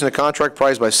 increasing the contract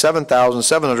price by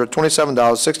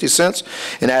 $7,727.60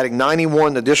 and adding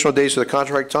 91 additional days to the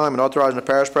contract time and authorizing the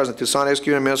parish president to sign,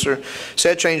 execute, and administer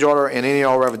said change order and any and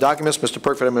all relevant documents. Mr.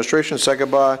 Perk for the administration,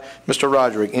 second by Mr.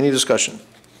 Rodrigue. Any discussion?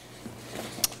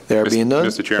 There being none.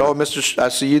 Mr. Chairman. Oh, I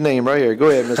see your name right here. Go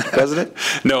ahead, Mr. President.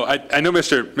 No, I know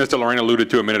Mr. Lorraine alluded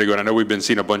to a minute ago, and I know we've been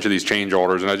seeing a bunch of these change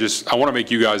orders, and I want to make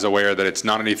you guys aware that it's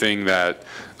not anything that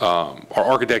our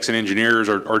architects and engineers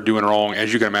are doing wrong.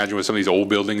 As you can imagine with some of these old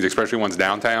buildings, especially ones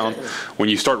downtown, when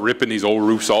you start ripping these old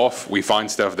roofs off, we find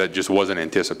stuff that just wasn't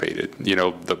anticipated. You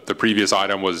know, the previous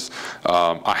item was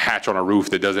a hatch on a roof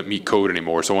that doesn't meet code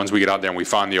anymore. So once we get out there and we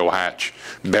find the old hatch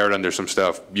buried under some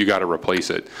stuff, you got to replace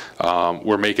it.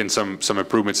 We're making some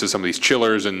improvements to some of these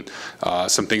chillers and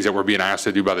some things that we're being asked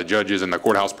to do by the judges and the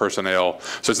courthouse personnel.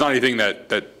 So it's not anything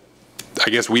that I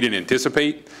guess we didn't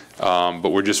anticipate,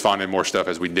 but we're just finding more stuff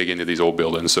as we dig into these old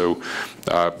buildings. So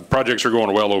projects are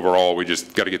going well overall. We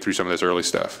just got to get through some of this early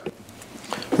stuff.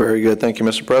 Very good. Thank you,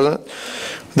 Mr. President.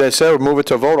 That said, we'll move it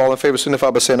to a vote. All in favor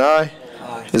signify by saying aye.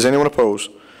 Aye. Is anyone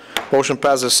opposed? Motion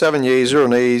passes 7 yeas, 0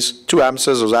 nays, 2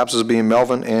 absences. Those absences being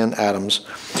Melvin and Adams.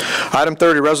 Item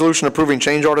 30, resolution approving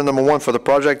change order number 1 for the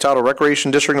project titled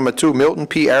Recreation District number 2, Milton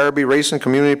P. Araby Racing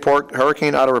Community Park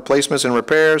Hurricane Ida Replacements and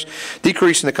Repairs,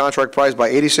 decreasing the contract price by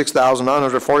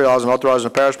 $86,940 and authorizing the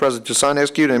parish president to sign,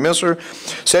 execute, and administer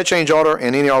said change order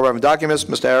and any all relevant documents.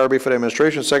 Mr. Araby for the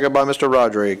administration, second by Mr.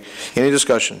 Rodrigue. Any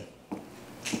discussion?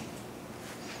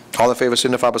 All in favor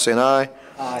signify by saying aye.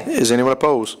 Aye. Is anyone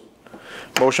opposed?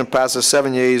 Motion passes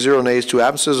 7 yeas, 0 nays, 2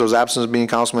 absences. Those absences being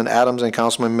Councilman Adams and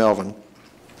Councilman Melvin.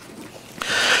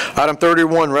 Item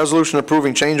 31, resolution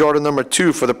approving change order number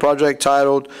 2 for the project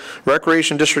titled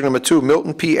Recreation District number 2,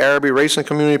 Milton P. Araby Racing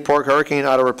Community Park Hurricane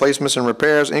Ida Replacements and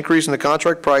Repairs, increasing the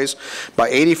contract price by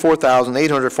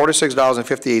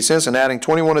 $84,846.58 and adding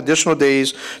 21 additional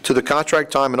days to the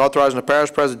contract time and authorizing the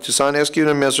parish president to sign, execute,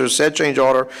 and administer said change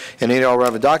order and any all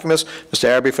relevant documents. Mr.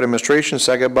 Araby for the administration,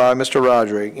 second by Mr.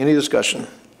 Rodrigue. Any discussion?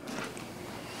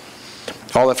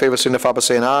 All in favor signify by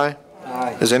saying aye.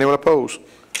 Aye. Is anyone opposed?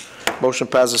 Motion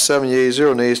passes 7 yeas,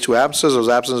 0 nays, 2 absences. Those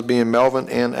absences being Melvin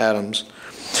and Adams.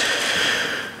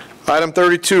 Item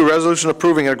 32, resolution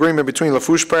approving an agreement between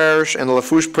Lafourche Parish and the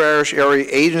Lafourche Parish Area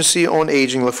Agency on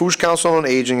Aging, Lafourche Council on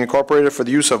Aging, Incorporated, for the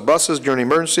use of buses during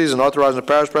emergencies and authorizing the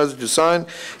parish president to sign,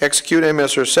 execute, and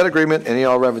administer said agreement and any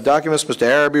all relevant documents. Mr.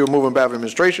 Araby will move on behalf of the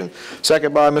administration,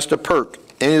 second by Mr. Perk.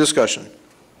 Any discussion?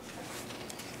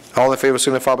 All in favor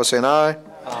signify by saying aye.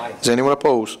 Aye. Is anyone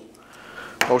opposed?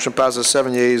 Motion passes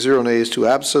 7 yeas, 0 nays, 2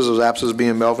 absences. Those absences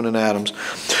being Melvin and Adams.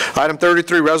 Item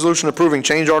 33, resolution approving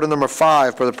change order number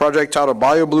 5 for the project titled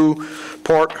Bayou Blue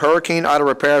Park Hurricane Ida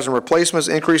Repairs and Replacements,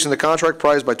 increasing the contract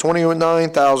price by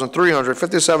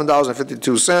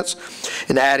 $29,357.52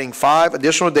 and adding 5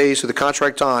 additional days to the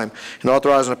contract time and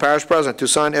authorizing the parish president to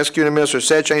sign, execute, and administer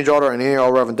said change order and any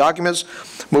all relevant documents.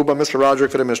 Moved by Mr.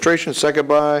 Rodrigue for the administration, second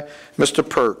by Mr.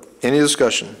 Perk. Any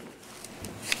discussion?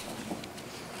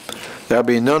 There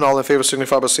being none, all in favor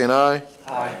signify by saying aye.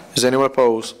 Aye. Is anyone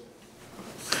opposed?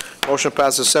 Motion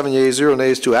passes 7 yeas, 0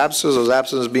 nays, 2 absences. Those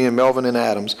absences being Melvin and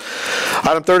Adams.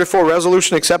 Item 34,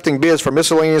 resolution accepting bids for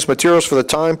miscellaneous materials for the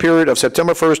time period of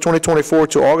September 1st, 2024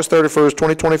 to August 31st,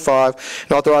 2025,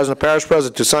 and authorizing the parish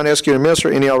president to sign, execute, and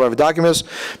administer any all relevant documents.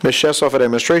 Ms. Shessoff for the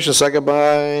administration, second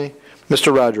by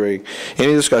Mr. Rodrigue.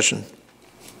 Any discussion?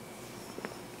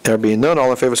 There being none,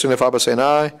 all in favor signify by saying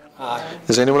aye. Aye.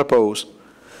 Is anyone opposed?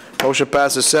 Motion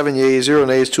passes 7 yeas, 0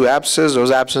 nays, 2 absences. Those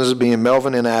absences being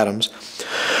Melvin and Adams.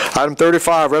 Item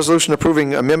 35, resolution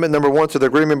approving amendment number 1 to the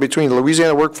agreement between the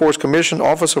Louisiana Workforce Commission,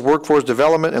 Office of Workforce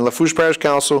Development, and Lafourche Parish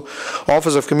Council,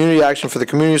 Office of Community Action for the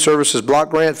Community Services Block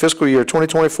Grant fiscal year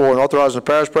 2024, and authorizing the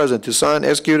parish president to sign,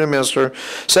 execute, and administer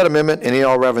said amendment and any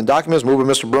all relevant documents. Moved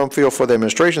by Mr. Brumfield for the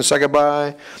administration, second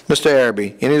by Mr.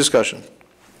 Araby. Any discussion?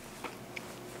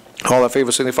 All in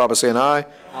favor signify by saying aye.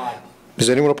 Aye. Is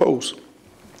anyone opposed?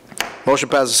 Motion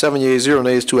passes 7 yeas, 0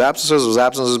 nays, 2 absences. Those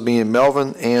absences being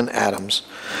Melvin and Adams.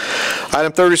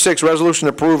 Item 36, resolution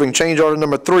approving change order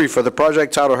number 3 for the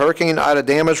project titled Hurricane Ida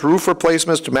Damage Roof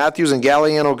Replacements to Matthews and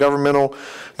Galliano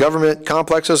Government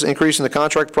Complexes, increasing the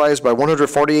contract price by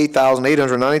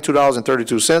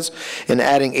 $148,892.32 and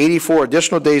adding 84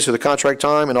 additional days to the contract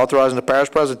time, and authorizing the parish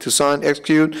president to sign,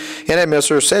 execute, and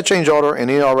administer said change order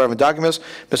and any all relevant documents.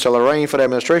 Mr. Lorraine for the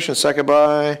administration, second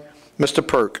by Mr.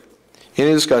 Perk.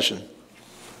 Any discussion?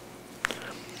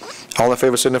 All in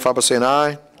favor signify by saying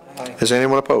aye. Aye. Is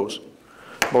anyone opposed?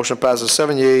 Motion passes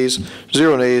 7 yeas,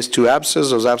 0 nays, 2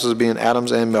 absences. Those absences being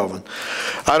Adams and Melvin.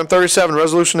 Item 37,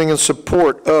 resolutioning in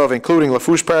support of including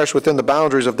Lafourche Parish within the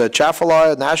boundaries of the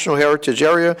Atchafalaya National Heritage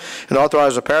Area, and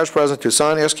authorize the parish president to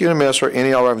sign, execute, and administer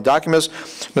any all relevant documents.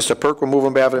 Mr. Perk will move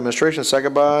on behalf of the administration,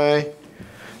 second by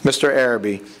Mr.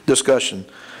 Araby. Discussion.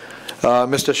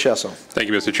 Mr. Shessel. Thank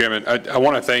you, Mr. Chairman. I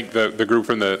want to thank the group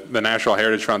from the National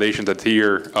Heritage Foundation that's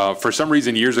here. For some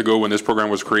reason, years ago when this program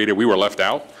was created, we were left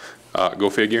out. Go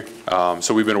figure.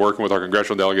 So we've been working with our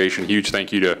congressional delegation. Huge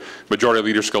thank you to Majority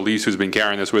Leader Scalise, who's been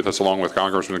carrying this with us, along with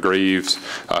Congressman Graves,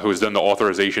 who has done the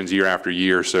authorizations year after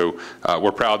year. So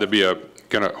we're proud to be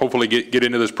going to hopefully get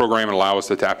into this program and allow us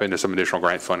to tap into some additional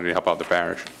grant funding to help out the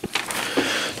parish.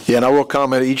 Yeah, and I will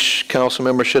comment, each council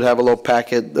member should have a little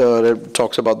packet that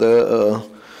talks about the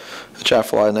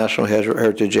Atchafalaya National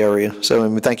Heritage Area.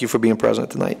 So thank you for being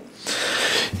present tonight.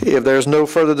 If there's no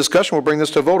further discussion, we'll bring this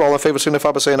to a vote. All in favor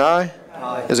signify by saying aye.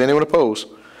 Aye. Is anyone opposed?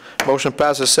 Motion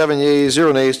passes 7 yeas,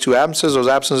 0 nays, 2 absences. Those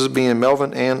absences being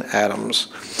Melvin and Adams.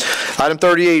 Item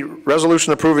 38,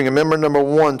 resolution approving amendment number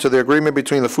 1 to the agreement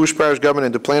between the Lafourche Parish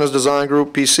Government and Duplanas Design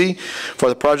Group, PC, for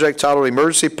the project titled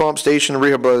Emergency Pump Station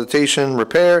Rehabilitation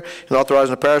Repair, and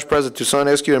authorizing the parish president to sign,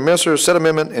 execute, and administer said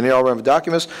amendment and the all relevant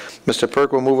documents. Mr.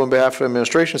 Perk will move on behalf of the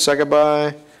administration, second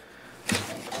by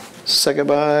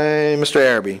Mr.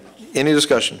 Araby. Any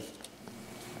discussion?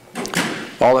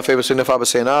 All in favor signify by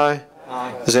saying aye.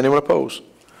 Aye. Is anyone opposed?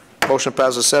 Motion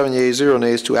passes 7 yeas, 0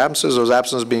 nays, 2 absences. Those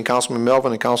absences being Councilman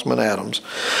Melvin and Councilman Adams.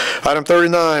 Item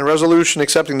 39, resolution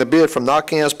accepting the bid from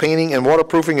Knockhands Painting and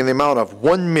Waterproofing in the amount of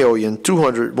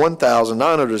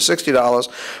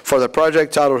 $1,201,960 for the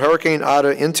project titled Hurricane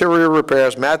Ida Interior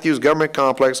Repairs, Matthews Government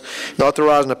Complex, and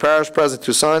authorizing the parish president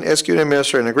to sign, execute, and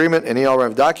administer an agreement and any all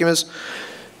relevant documents.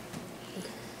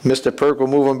 Mr. Perk will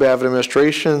move on behalf of the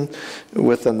administration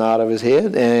with a nod of his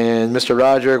head, and Mr.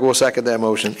 Roderick will second that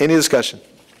motion. Any discussion?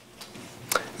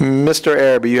 Mr.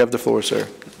 Araby, you have the floor, sir.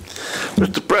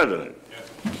 Mr. President,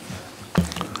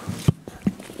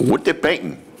 what they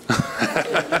painting?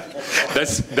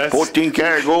 That's 14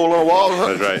 karat gold on walls.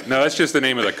 That's right. No, that's just the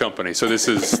name of the company. So this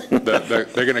is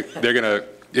they're gonna.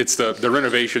 It's the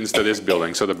renovations to this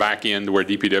building. So the back end where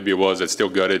DPW was, it's still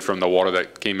gutted from the water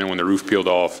that came in when the roof peeled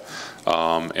off,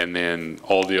 and then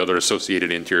all the other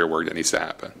associated interior work that needs to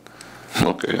happen.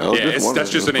 Okay. Yeah,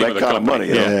 that's just the name of the company. Money,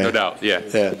 yeah, no doubt. Yeah.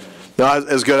 Yeah. No,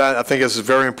 it's good. I think it's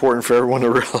very important for everyone to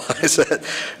realize that,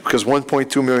 because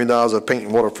 $1.2 million of paint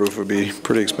and waterproof would be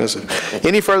pretty expensive.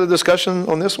 Any further discussion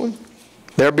on this one?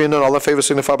 There being none, all in favor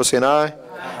signify by saying aye.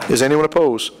 Aye. Is anyone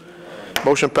opposed?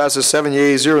 Motion passes 7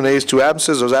 yeas, 0 nays, 2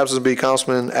 absences. Those absences be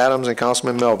Councilman Adams and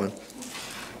Councilman Melvin.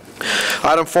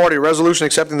 Item 40, resolution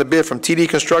accepting the bid from TD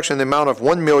Construction in the amount of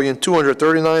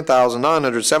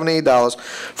 $1,239,978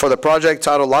 for the project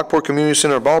titled Lockport Community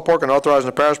Center Ballpark, and authorizing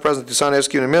the parish president to sign,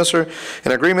 execute, and administer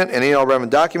an agreement and any all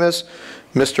relevant documents.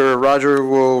 Mr. Roger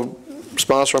will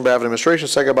sponsor on behalf of the administration,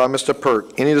 second by Mr.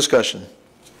 Perk. Any discussion?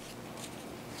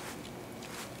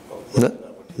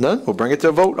 None? We'll bring it to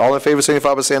a vote. All in favor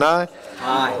signify by saying aye.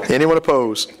 Aye. Anyone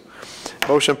opposed?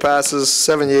 Motion passes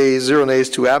 7 yeas, 0 nays,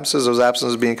 2 absences. Those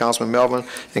absences being Councilman Melvin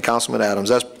and Councilman Adams.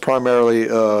 That's primarily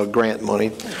grant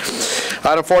money.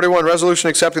 Item 41, resolution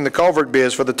accepting the culvert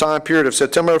bids for the time period of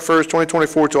September 1st,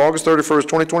 2024 to August 31st,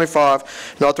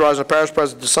 2025, and authorizing the parish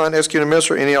president to sign, execute, and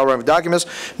administer any all relevant documents.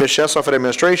 Ms. Shessoff for the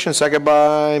administration, second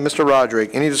by Mr.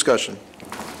 Roderick. Any discussion?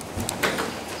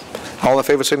 All in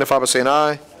favor signify by saying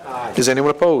aye. Aye. Is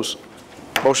anyone opposed?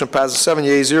 Motion passes 7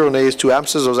 yeas, 0 nays, 2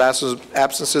 absences. Those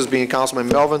absences being Councilman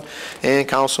Melvin and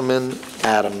Councilman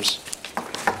Adams.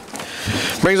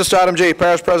 Brings us to item J,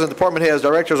 Parish President, Department Heads,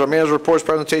 Directors, or Manager Reports,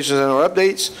 Presentations, and/or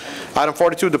Updates. Item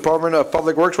 42, Department of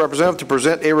Public Works Representative to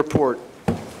present a report.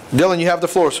 Dylan, you have the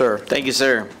floor, sir. Thank you,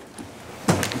 sir.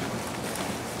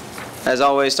 As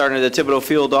always, starting at the Thibodeau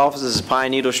Field Office, this is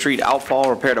Pine Needle Street outfall,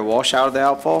 repair the washout of the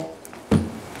outfall.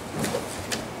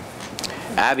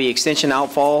 Abbey Extension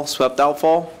outfall, swept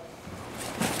outfall.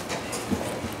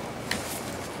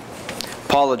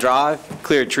 Paula Drive,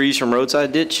 cleared trees from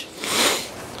roadside ditch.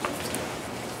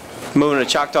 Moving to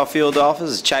Choctaw Field Office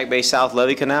is Chack Bay South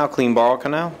Levee Canal, clean Barrel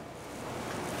Canal.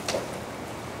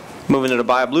 Moving to the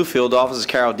Bayou Blue Field Office is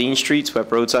Carroll Dean Street,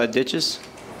 swept roadside ditches.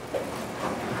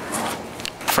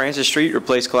 Francis Street,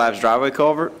 replace collapsed driveway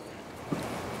culvert.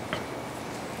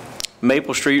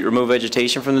 Maple Street, remove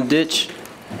vegetation from the ditch.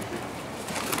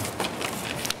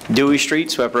 Dewey Street,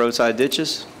 swept roadside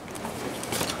ditches.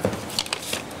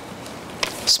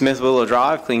 Smith Willow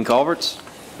Drive, clean culverts.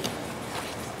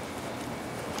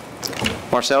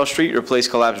 Marcel Street, replace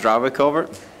collapsed driveway culvert.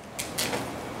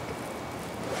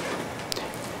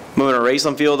 Moving to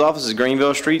Raceland Field Office is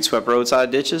Greenville Street, swept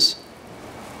roadside ditches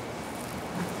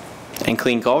and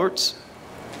clean culverts.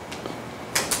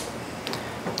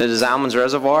 The Zalman's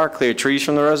Reservoir, clear trees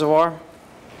from the reservoir.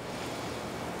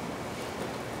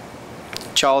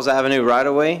 Charles Avenue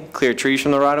right-of-way, clear trees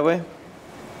from the right-of-way.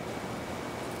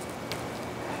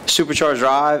 Supercharged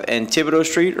Drive and Thibodeau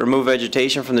Street, remove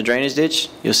vegetation from the drainage ditch.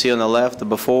 You'll see on the left the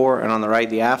before and on the right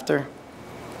the after.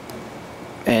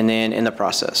 And then in the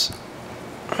process.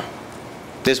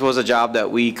 This was a job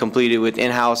that we completed with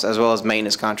in-house as well as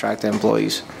maintenance contractor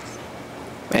employees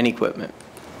and equipment.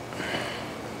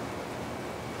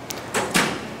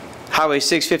 Highway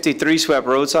 653 swept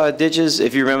roadside ditches.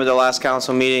 If you remember the last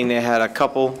council meeting, they had a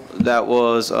couple that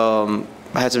was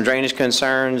had some drainage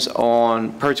concerns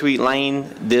on Pertwee Lane.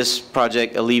 This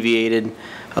project alleviated.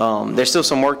 There's still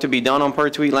some work to be done on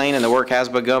Pertwee Lane, and the work has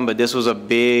begun, but this was a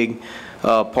big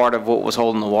part of what was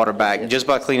holding the water back. Just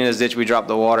by cleaning this ditch, we dropped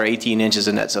the water 18 inches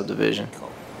in that subdivision.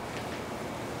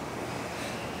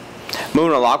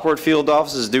 Moving to Lockport Field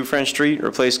Office is Dufresne Street,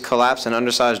 replace collapsed and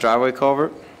undersized driveway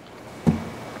culvert.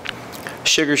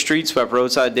 Sugar Street, swept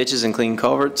roadside ditches and clean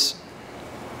culverts.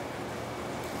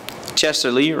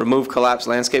 Chester Lee, remove collapsed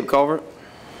landscape culvert.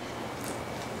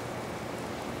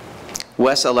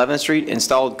 West 11th Street,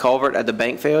 installed culvert at the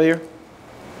bank failure.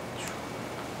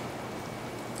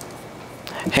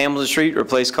 Hamilton Street,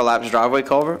 replace collapsed driveway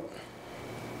culvert.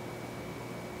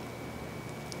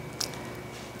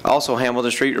 Also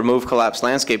Hamilton Street, remove collapsed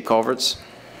landscape culverts.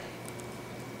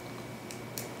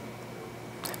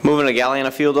 Moving to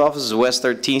Galliana Field Office is West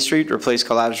 13th Street, replace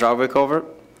collapsed driveway culvert.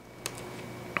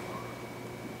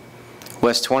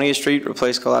 West 20th Street,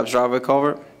 replace collapsed driveway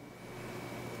culvert.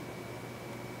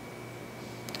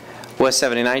 West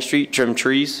 79th Street, trim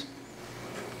trees.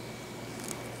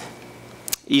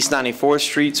 East 94th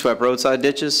Street, swept roadside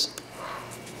ditches.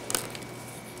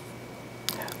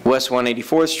 West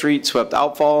 184th Street, swept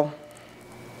outfall.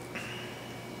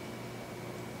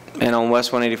 And on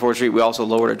West 184th Street, we also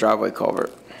lowered a driveway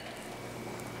culvert.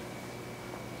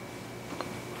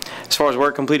 As far as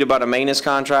work completed by the maintenance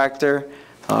contractor,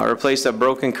 replaced a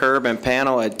broken curb and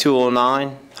panel at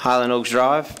 209 Highland Oaks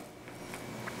Drive.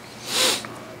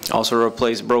 Also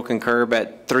replaced broken curb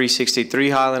at 363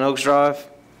 Highland Oaks Drive.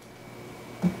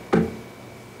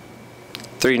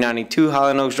 392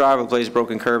 Highland Oaks Drive, replaced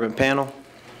broken curb and panel.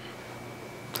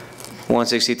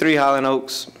 163 Highland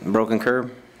Oaks, broken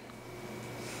curb.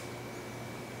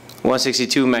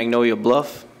 162 Magnolia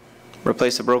Bluff,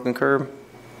 replaced a broken curb.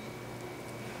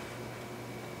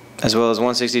 As well as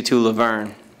 162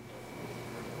 Laverne.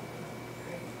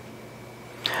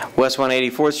 West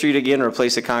 184th Street again,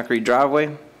 replaced a concrete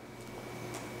driveway.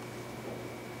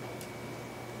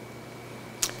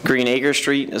 Green Acre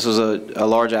Street, this was a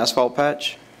large asphalt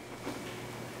patch.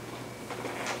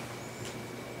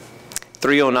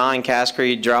 309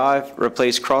 Cascade Drive,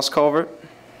 replaced cross culvert.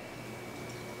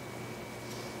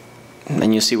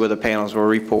 And you'll see where the panels were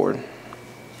repoured.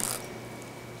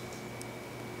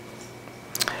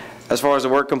 As far as the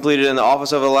work completed in the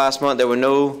office over the last month, there were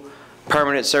no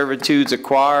permanent servitudes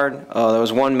acquired. There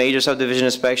was one major subdivision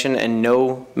inspection and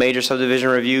no major subdivision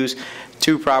reviews,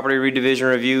 2 property redivision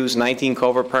reviews, 19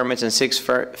 culvert permits, and 6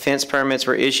 fence permits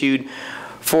were issued.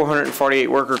 448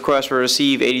 work requests were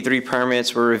received, 83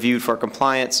 permits were reviewed for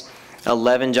compliance.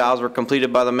 11 jobs were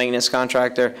completed by the maintenance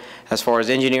contractor. As far as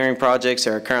engineering projects,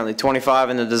 there are currently 25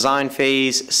 in the design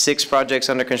phase, 6 projects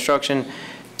under construction,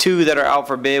 2 that are out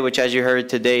for bid, which as you heard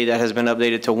today, that has been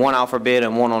updated to 1 out for bid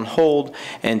and 1 on hold,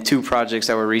 and 2 projects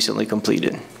that were recently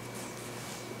completed.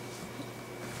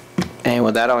 And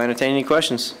with that, I'll entertain any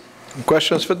questions.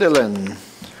 Questions for Dylan?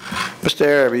 Mr.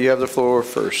 Arabi, you have the floor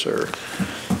first, sir.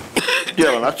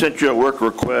 Dylan, I sent you a work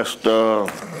request a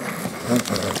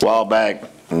while back.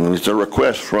 It's a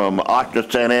request from Oxnard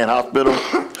St. Anne Hospital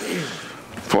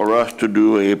for us to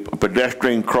do a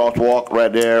pedestrian crosswalk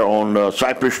right there on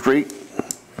Cypress Street.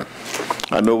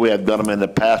 I know we have done them in the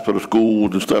past for the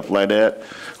schools and stuff like that.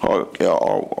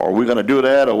 Are we going to do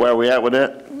that, or where are we at with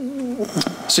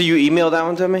that? So you emailed that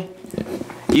one to me?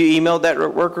 You emailed that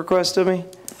work request to me?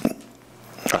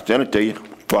 I sent it to you.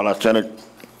 Well, I sent it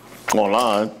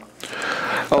online.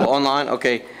 Oh, online?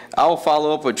 Okay. I'll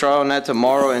follow up with Troy on that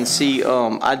tomorrow and see.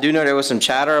 I do know there was some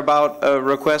chatter about a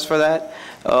request for that,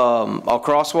 a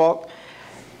crosswalk.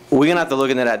 We're going to have to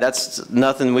look into that. That's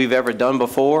nothing we've ever done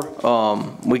before.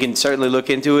 We can certainly look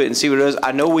into it and see what it is.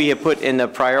 I know we have put in the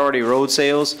priority road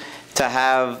sales to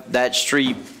have that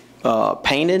street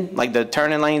painted, like the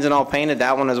turning lanes and all painted,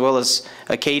 that one as well as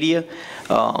Acadia.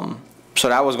 So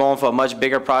that was going for a much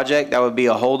bigger project. That would be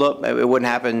a holdup. It wouldn't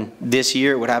happen this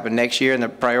year. It would happen next year in the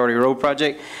priority road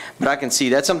project. But I can see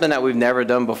that's something that we've never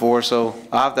done before. So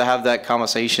I'll have to have that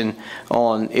conversation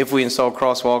on if we install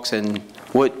crosswalks and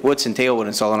what's entailed with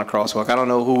installing a crosswalk. I don't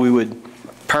know who we would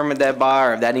permit that by,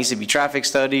 or if that needs to be traffic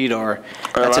studied, or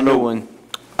that's a new one.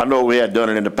 I know we had done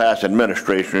it in the past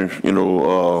administrations, you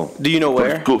know. Do you know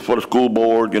where? For the school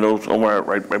board, you know, somewhere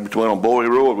right between on Bowie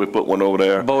Road, we put one over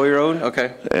there. Bowie Road,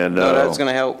 okay. And no, that's going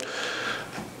to help.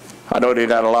 I know they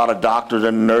got a lot of doctors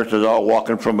and nurses all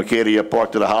walking from Acadia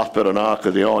Park to the hospital now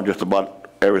because they own just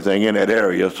about everything in that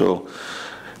area. So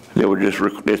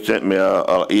they sent me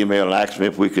an email and asked me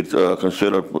if we could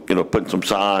consider, you know, putting some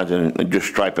signs and just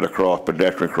stripe it across,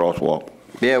 pedestrian crosswalk.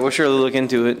 Yeah, we'll surely look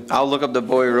into it. I'll look up the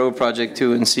Bowie Road project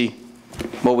too and see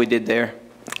what we did there.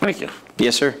 Thank you.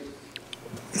 Yes, sir.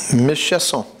 Ms.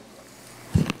 Chesson.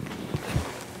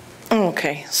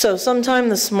 Okay, so sometime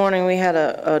this morning, we had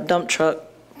a dump truck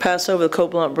pass over the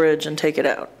Copeland Bridge and take it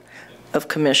out of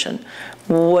commission.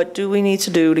 What do we need to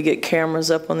do to get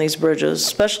cameras up on these bridges,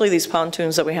 especially these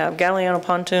pontoons that we have? Galliano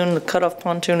pontoon, the cutoff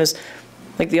pontoon is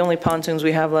like the only pontoons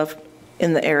we have left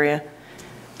in the area.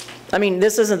 I mean,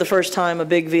 this isn't the first time a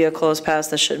big vehicle has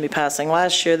passed that shouldn't be passing.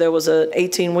 Last year, there was an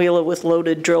 18-wheeler with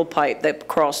loaded drill pipe that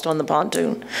crossed on the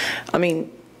pontoon. I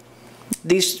mean,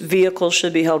 these vehicles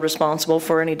should be held responsible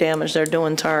for any damage they're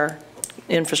doing to our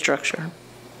infrastructure.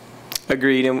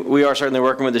 Agreed, and we are certainly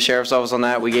working with the sheriff's office on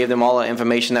that. We gave them all the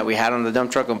information that we had on the dump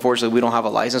truck. Unfortunately, we don't have a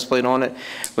license plate on it.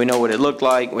 We know what it looked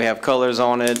like. We have colors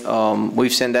on it.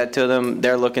 We've sent that to them.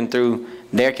 They're looking through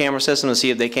their camera system to see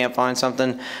if they can't find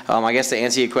something. I guess to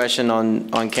answer your question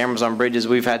on cameras on bridges,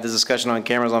 we've had this discussion on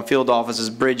cameras on field offices,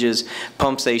 bridges,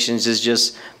 pump stations, is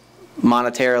just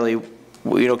monetarily,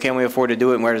 you know, can we afford to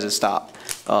do it and where does it stop?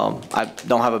 I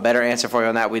don't have a better answer for you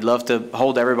on that. We'd love to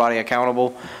hold everybody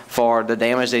accountable for the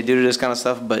damage they do to this kind of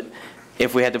stuff, but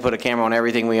if we had to put a camera on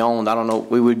everything we owned, I don't know,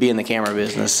 we would be in the camera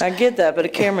business. I get that, but a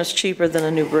camera's cheaper than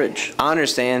a new bridge. I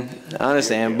understand,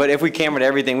 but if we cameraed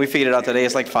everything, we figured out today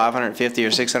it's like $550,000 or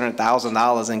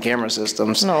 $600,000 in camera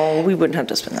systems. No, we wouldn't have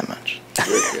to spend that much.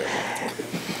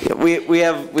 We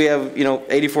have, you know,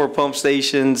 84 pump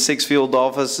stations, 6 field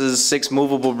offices, 6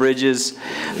 movable bridges,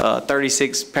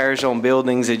 36 parish-owned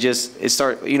buildings.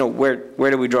 You know,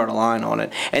 where do we draw the line on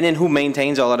it? And then who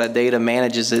maintains all of that data,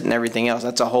 manages it, and everything else?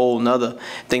 That's a whole nother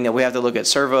thing that we have to look at.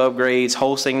 Server upgrades,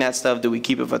 hosting that stuff. Do we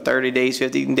keep it for 30 days,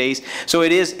 15 days? So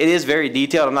it is very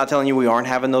detailed. I'm not telling you we aren't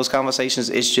having those conversations.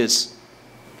 It's just,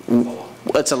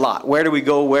 it's a lot. Where do we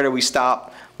go? Where do we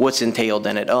stop? What's entailed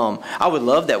in it? I would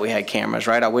love that we had cameras,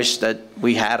 right? I wish that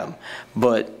we had them,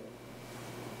 but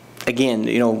again,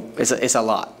 you know, it's a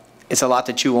lot. It's a lot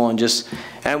to chew on.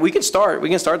 And we can start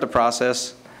the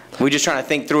process. We're just trying to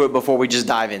think through it before we just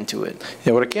dive into it.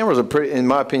 Yeah, well, the cameras are in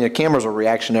my opinion, cameras are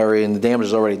reactionary and the damage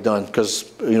is already done because,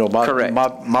 you know,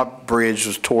 my bridge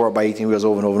was tore up by 18 wheels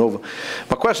over and over and over.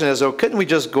 My question is, though, couldn't we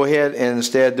just go ahead and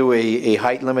instead do a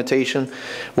height limitation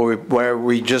where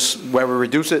we reduce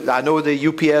it? I know the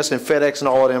UPS and FedEx and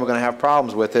all of them are going to have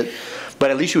problems with it,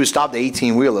 but at least you would stop the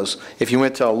 18-wheelers if you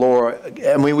went to a lower.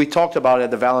 I mean, we talked about it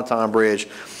at the Valentine Bridge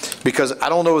because I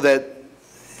don't know that.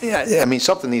 Yeah, I mean,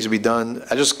 something needs to be done.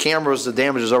 Cameras, the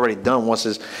damage is already done once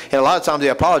it's, and a lot of times they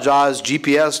apologize.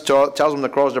 GPS tells them to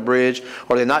cross the bridge,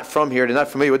 or they're not from here, they're not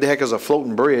familiar. What the heck is a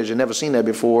floating bridge? They've never seen that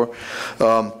before.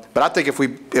 But I think if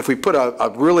we put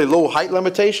a really low height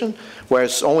limitation, where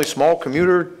it's only small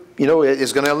commuter, you know,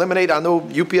 it's going to eliminate, I know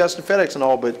UPS and FedEx and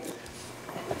all, but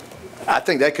I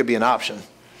think that could be an option.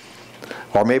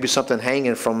 Or maybe something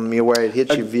hanging from you where it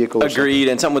hits your vehicle. Agreed,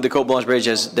 and something with the Copeland Bridge,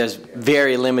 there's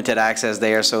very limited access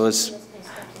there, so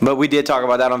But we did talk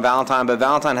about that on Valentine, but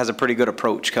Valentine has a pretty good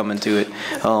approach coming to it.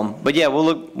 But yeah, we'll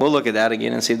look at that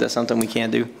again and see if that's something we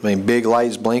can do. I mean, big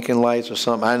lights, blinking lights or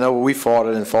something. I know we fought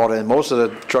it, and most of the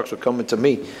trucks were coming to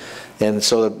me. And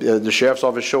so the sheriff's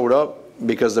office showed up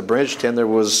because the bridge tender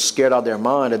was scared out of their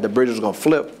mind that the bridge was going to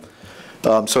flip.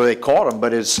 So they caught him,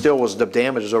 but it still was, the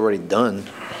damage was already done,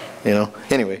 you know.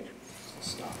 Anyway.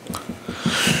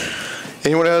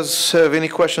 Anyone else have any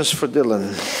questions for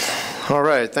Dylan? All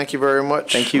right, thank you very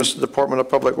much. Thank you. Mr. Department of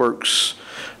Public Works.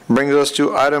 Brings us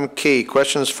to item K,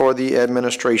 questions for the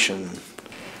administration.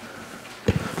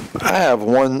 I have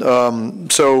one.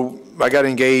 So I got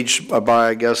engaged by,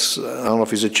 I guess, I don't know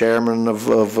if he's the chairman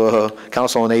of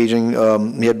Council on Aging.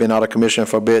 He had been out of commission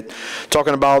for a bit.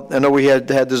 Talking about, I know we had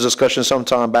this discussion some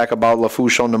time back about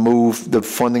Lafourche on the move, the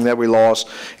funding that we lost,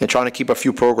 and trying to keep a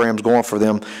few programs going for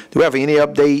them. Do we have any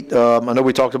update? I know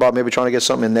we talked about maybe trying to get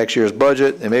something in next year's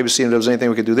budget and maybe seeing if there was anything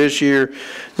we could do this year.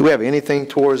 Do we have anything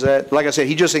towards that? Like I said,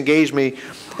 he just engaged me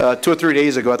 2 or 3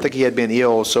 days ago. I think he had been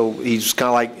ill, so he's kind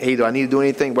of like, hey, do I need to do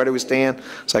anything? Where do we stand?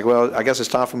 It's like, well, I guess it's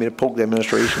time for me to poke the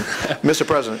administration. Mr.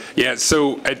 President. Yeah,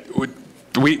 so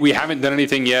we haven't done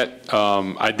anything yet.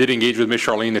 I did engage with Ms.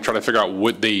 Charlene to try to figure out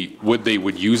what they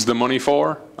would use the money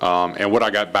for. And what I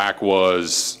got back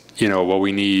was, you know, well,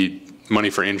 we need money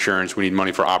for insurance, we need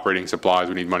money for operating supplies,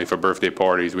 we need money for birthday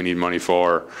parties, we need money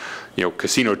for, you know,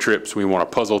 casino trips, we want a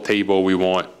puzzle table, we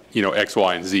want, you know, X,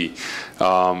 Y, and Z.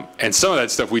 And some of that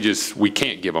stuff we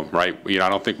can't give them, right? You know, I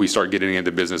don't think we start getting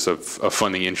into the business of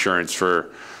funding insurance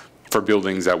for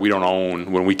buildings that we don't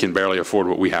own when we can barely afford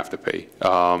what we have to pay.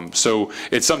 So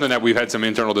it's something that we've had some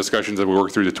internal discussions as we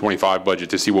work through the 25 budget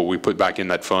to see what we put back in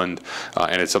that fund.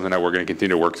 And it's something that we're going to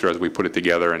continue to work through as we put it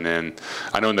together. And then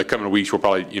I know in the coming weeks, we'll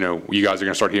probably, you know, you guys are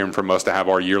going to start hearing from us to have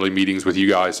our yearly meetings with you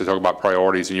guys to talk about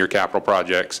priorities in your capital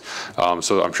projects.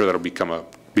 So I'm sure that'll become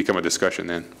a discussion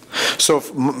then. So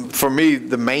for me,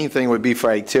 the main thing would be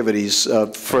for activities,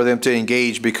 for them to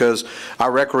engage, because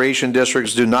our recreation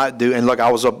districts do not do, and look,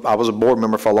 I was a board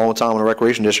member for a long time in a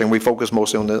recreation district, and we focus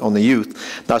mostly on the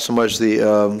youth, not so much the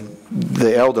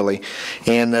elderly,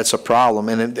 and that's a problem,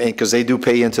 and because they do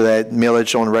pay into that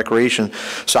millage on recreation.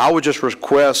 So I would just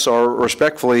request or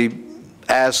respectfully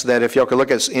ask that if y'all could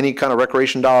look at any kind of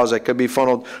recreation dollars that could be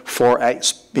funneled for,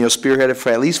 you know, spearheaded for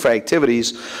at least for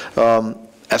activities,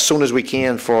 as soon as we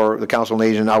can for the Council on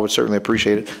Aging. I would certainly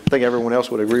appreciate it. I think everyone else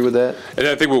would agree with that. And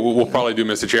I think what we'll probably do,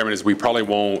 Mr. Chairman, is we probably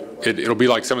won't, it'll be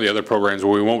like some of the other programs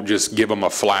where we won't just give them a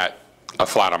flat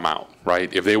amount,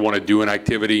 right? If they want to do an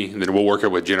activity, then we'll work it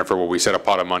with Jennifer where we set a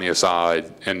pot of money aside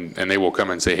and they will come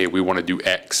and say, hey, we want to do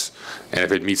X. And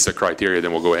if it meets the criteria,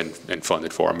 then we'll go ahead and fund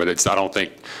it for them. But it's, I don't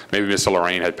think, maybe Mr.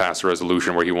 Lorraine had passed a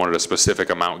resolution where he wanted a specific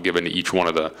amount given to each one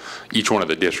of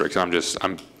the districts.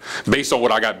 I'm based on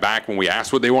what I got back when we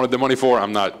asked what they wanted the money for,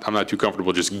 I'm not too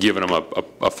comfortable just giving them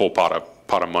a full pot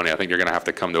of money. I think they're going to have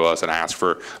to come to us and ask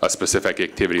for a specific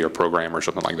activity or program or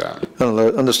something like that.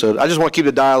 Understood. I just want to keep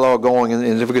the dialogue going,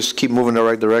 and if we could keep moving in the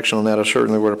right direction on that, I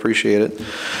certainly would appreciate it.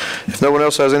 If no one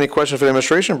else has any questions for the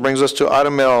administration, brings us to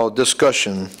item L,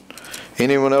 discussion.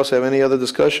 Anyone else have any other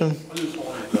discussion?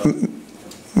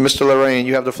 Mr. Lorraine,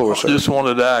 you have the floor, sir. I just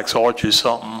wanted to ask Archie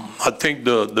something. I think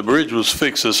the bridge was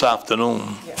fixed this afternoon.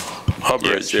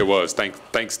 Yes, it was.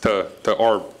 Thanks to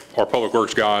our Public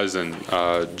Works guys and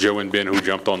Joe and Ben who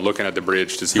jumped on looking at the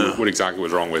bridge to see what exactly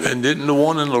was wrong with it. And didn't the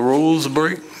one in LaRose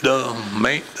break, the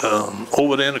main,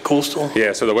 over there in the coastal?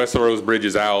 Yeah, so the West LaRose Bridge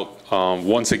is out.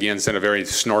 Once again, sent a very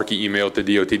snarky email to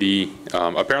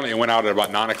DOTD. Apparently it went out at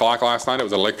about 9 o'clock last night. It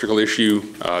was an electrical issue.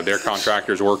 Their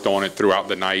contractors worked on it throughout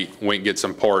the night, went and get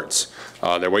some parts.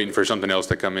 They're waiting for something else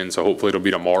to come in, so hopefully it'll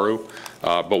be tomorrow.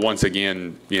 But once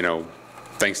again, you know,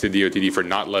 thanks to DOTD for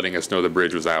not letting us know the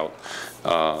bridge was out.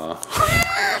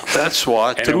 That's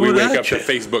why I and then we wake up to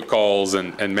Facebook calls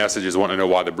and messages wanting to know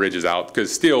why the bridge is out,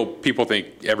 because still people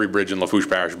think every bridge in Lafourche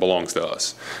Parish belongs to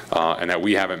us, and that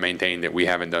we haven't maintained it, we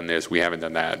haven't done this, we haven't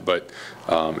done that, but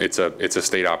it's a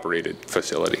state-operated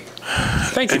facility.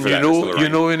 Thank you for that, Mr. Lorraine. You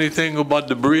know anything about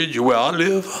the bridge where I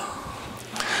live?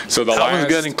 So the I was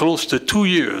getting close to 2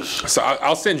 years. So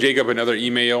I'll send Jacob another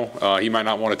email. He might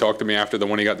not want to talk to me after the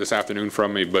one he got this afternoon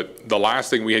from me, but the last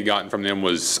thing we had gotten from them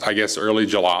was, I guess, early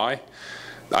July.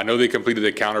 I know they completed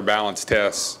the counterbalance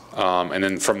tests, and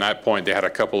then from that point they had a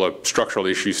couple of structural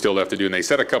issues still left to do, and they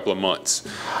said a couple of months.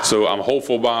 So I'm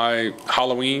hopeful by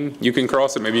Halloween you can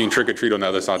cross it. Maybe you can trick or treat on the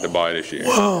other side to buy it this year.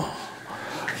 Well,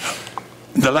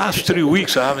 the last 3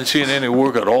 weeks I haven't seen any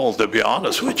work at all, to be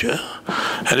honest with you.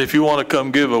 And if you want to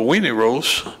come give a weenie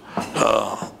roast,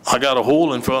 I got a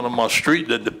hole in front of my street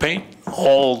that the paint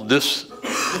all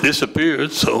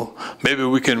disappeared, so maybe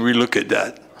we can relook at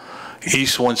that.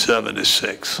 East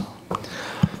 176.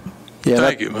 Yeah,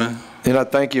 Thank you, man. And I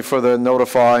thank you for the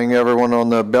notifying everyone on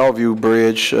the Bellevue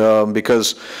Bridge,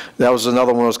 because that was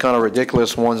another one of those kind of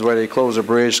ridiculous ones where they closed the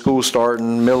bridge, school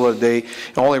starting, middle of the day,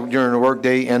 only during the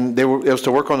workday, and it was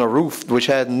to work on the roof, which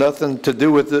had nothing to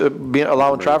do with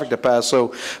allowing traffic to pass.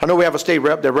 So I know we have a state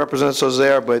rep that represents us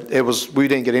there, but we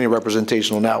didn't get any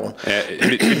representation on that one.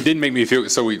 It didn't make me feel,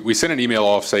 so we sent an email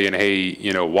off saying, hey,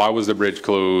 why was the bridge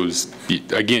closed?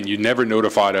 Again, you never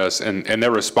notified us, and their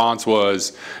response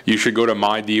was, you should go to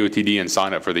my DOTD and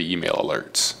sign up for the email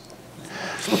alerts.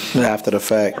 After the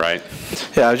fact. Right.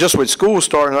 Yeah, just with school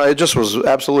starting, it just was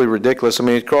absolutely ridiculous. I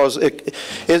mean, because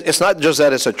it's not just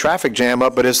that it's a traffic jam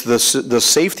up, but it's the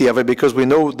safety of it, because we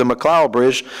know the McLeod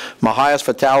Bridge, my highest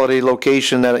fatality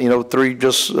location that,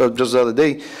 just the other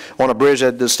day, on a bridge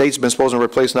that the state's been supposed to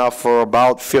replace now for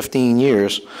about 15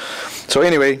 years. So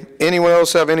anyway, anyone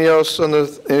else have anything on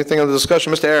the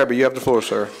discussion? Mr. Araby, you have the floor,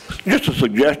 sir. Just a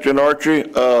suggestion, Archie,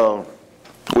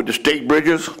 with the state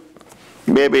bridges,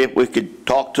 maybe if we could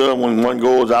talk to them when one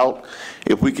goes out,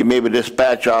 if we could maybe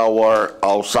dispatch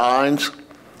our signs,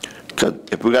 because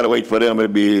if we got to wait for them,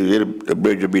 the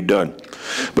bridge will be done.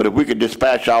 But if we could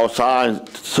dispatch our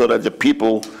signs so that the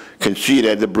people can see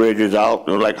that the bridge is out,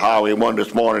 like Highway 1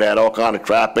 this morning had all kind of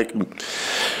traffic.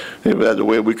 If that's the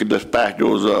way we could dispatch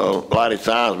those lighted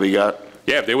signs we got.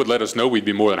 Yeah, if they would let us know, we'd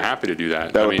be more than happy to do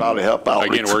that. That would probably help out.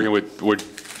 Again, working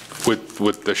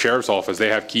with the sheriff's office, they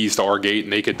have keys to our gate,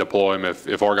 and they could deploy them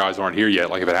if our guys aren't here yet.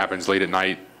 Like if it happens late at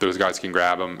night, those guys can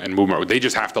grab them and move them. They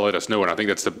just have to let us know, and I think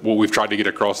that's what we've tried to get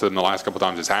across in the last couple of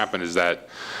times it's happened, is that,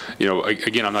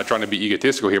 again, I'm not trying to be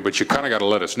egotistical here, but you kind of got to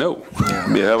let us know.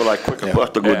 Yeah, like quick and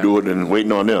bust to go do it and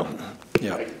waiting on them.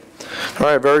 Yeah. All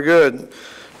right, very good.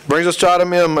 Brings us to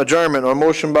item M, adjournment. On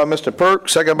motion by Mr. Perk,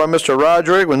 second by Mr.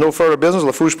 Roderick. With no further business,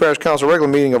 Lafourche Parish Council regular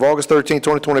meeting of August 13,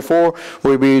 2024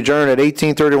 will be adjourned at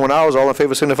 18:31 hours. All in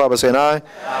favor signify by saying aye.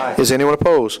 Aye. Is anyone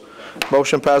opposed?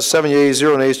 Motion passes 7 yeas,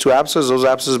 0 nays, 2 absences. Those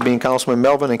absences being Councilman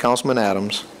Melvin and Councilman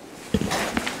Adams.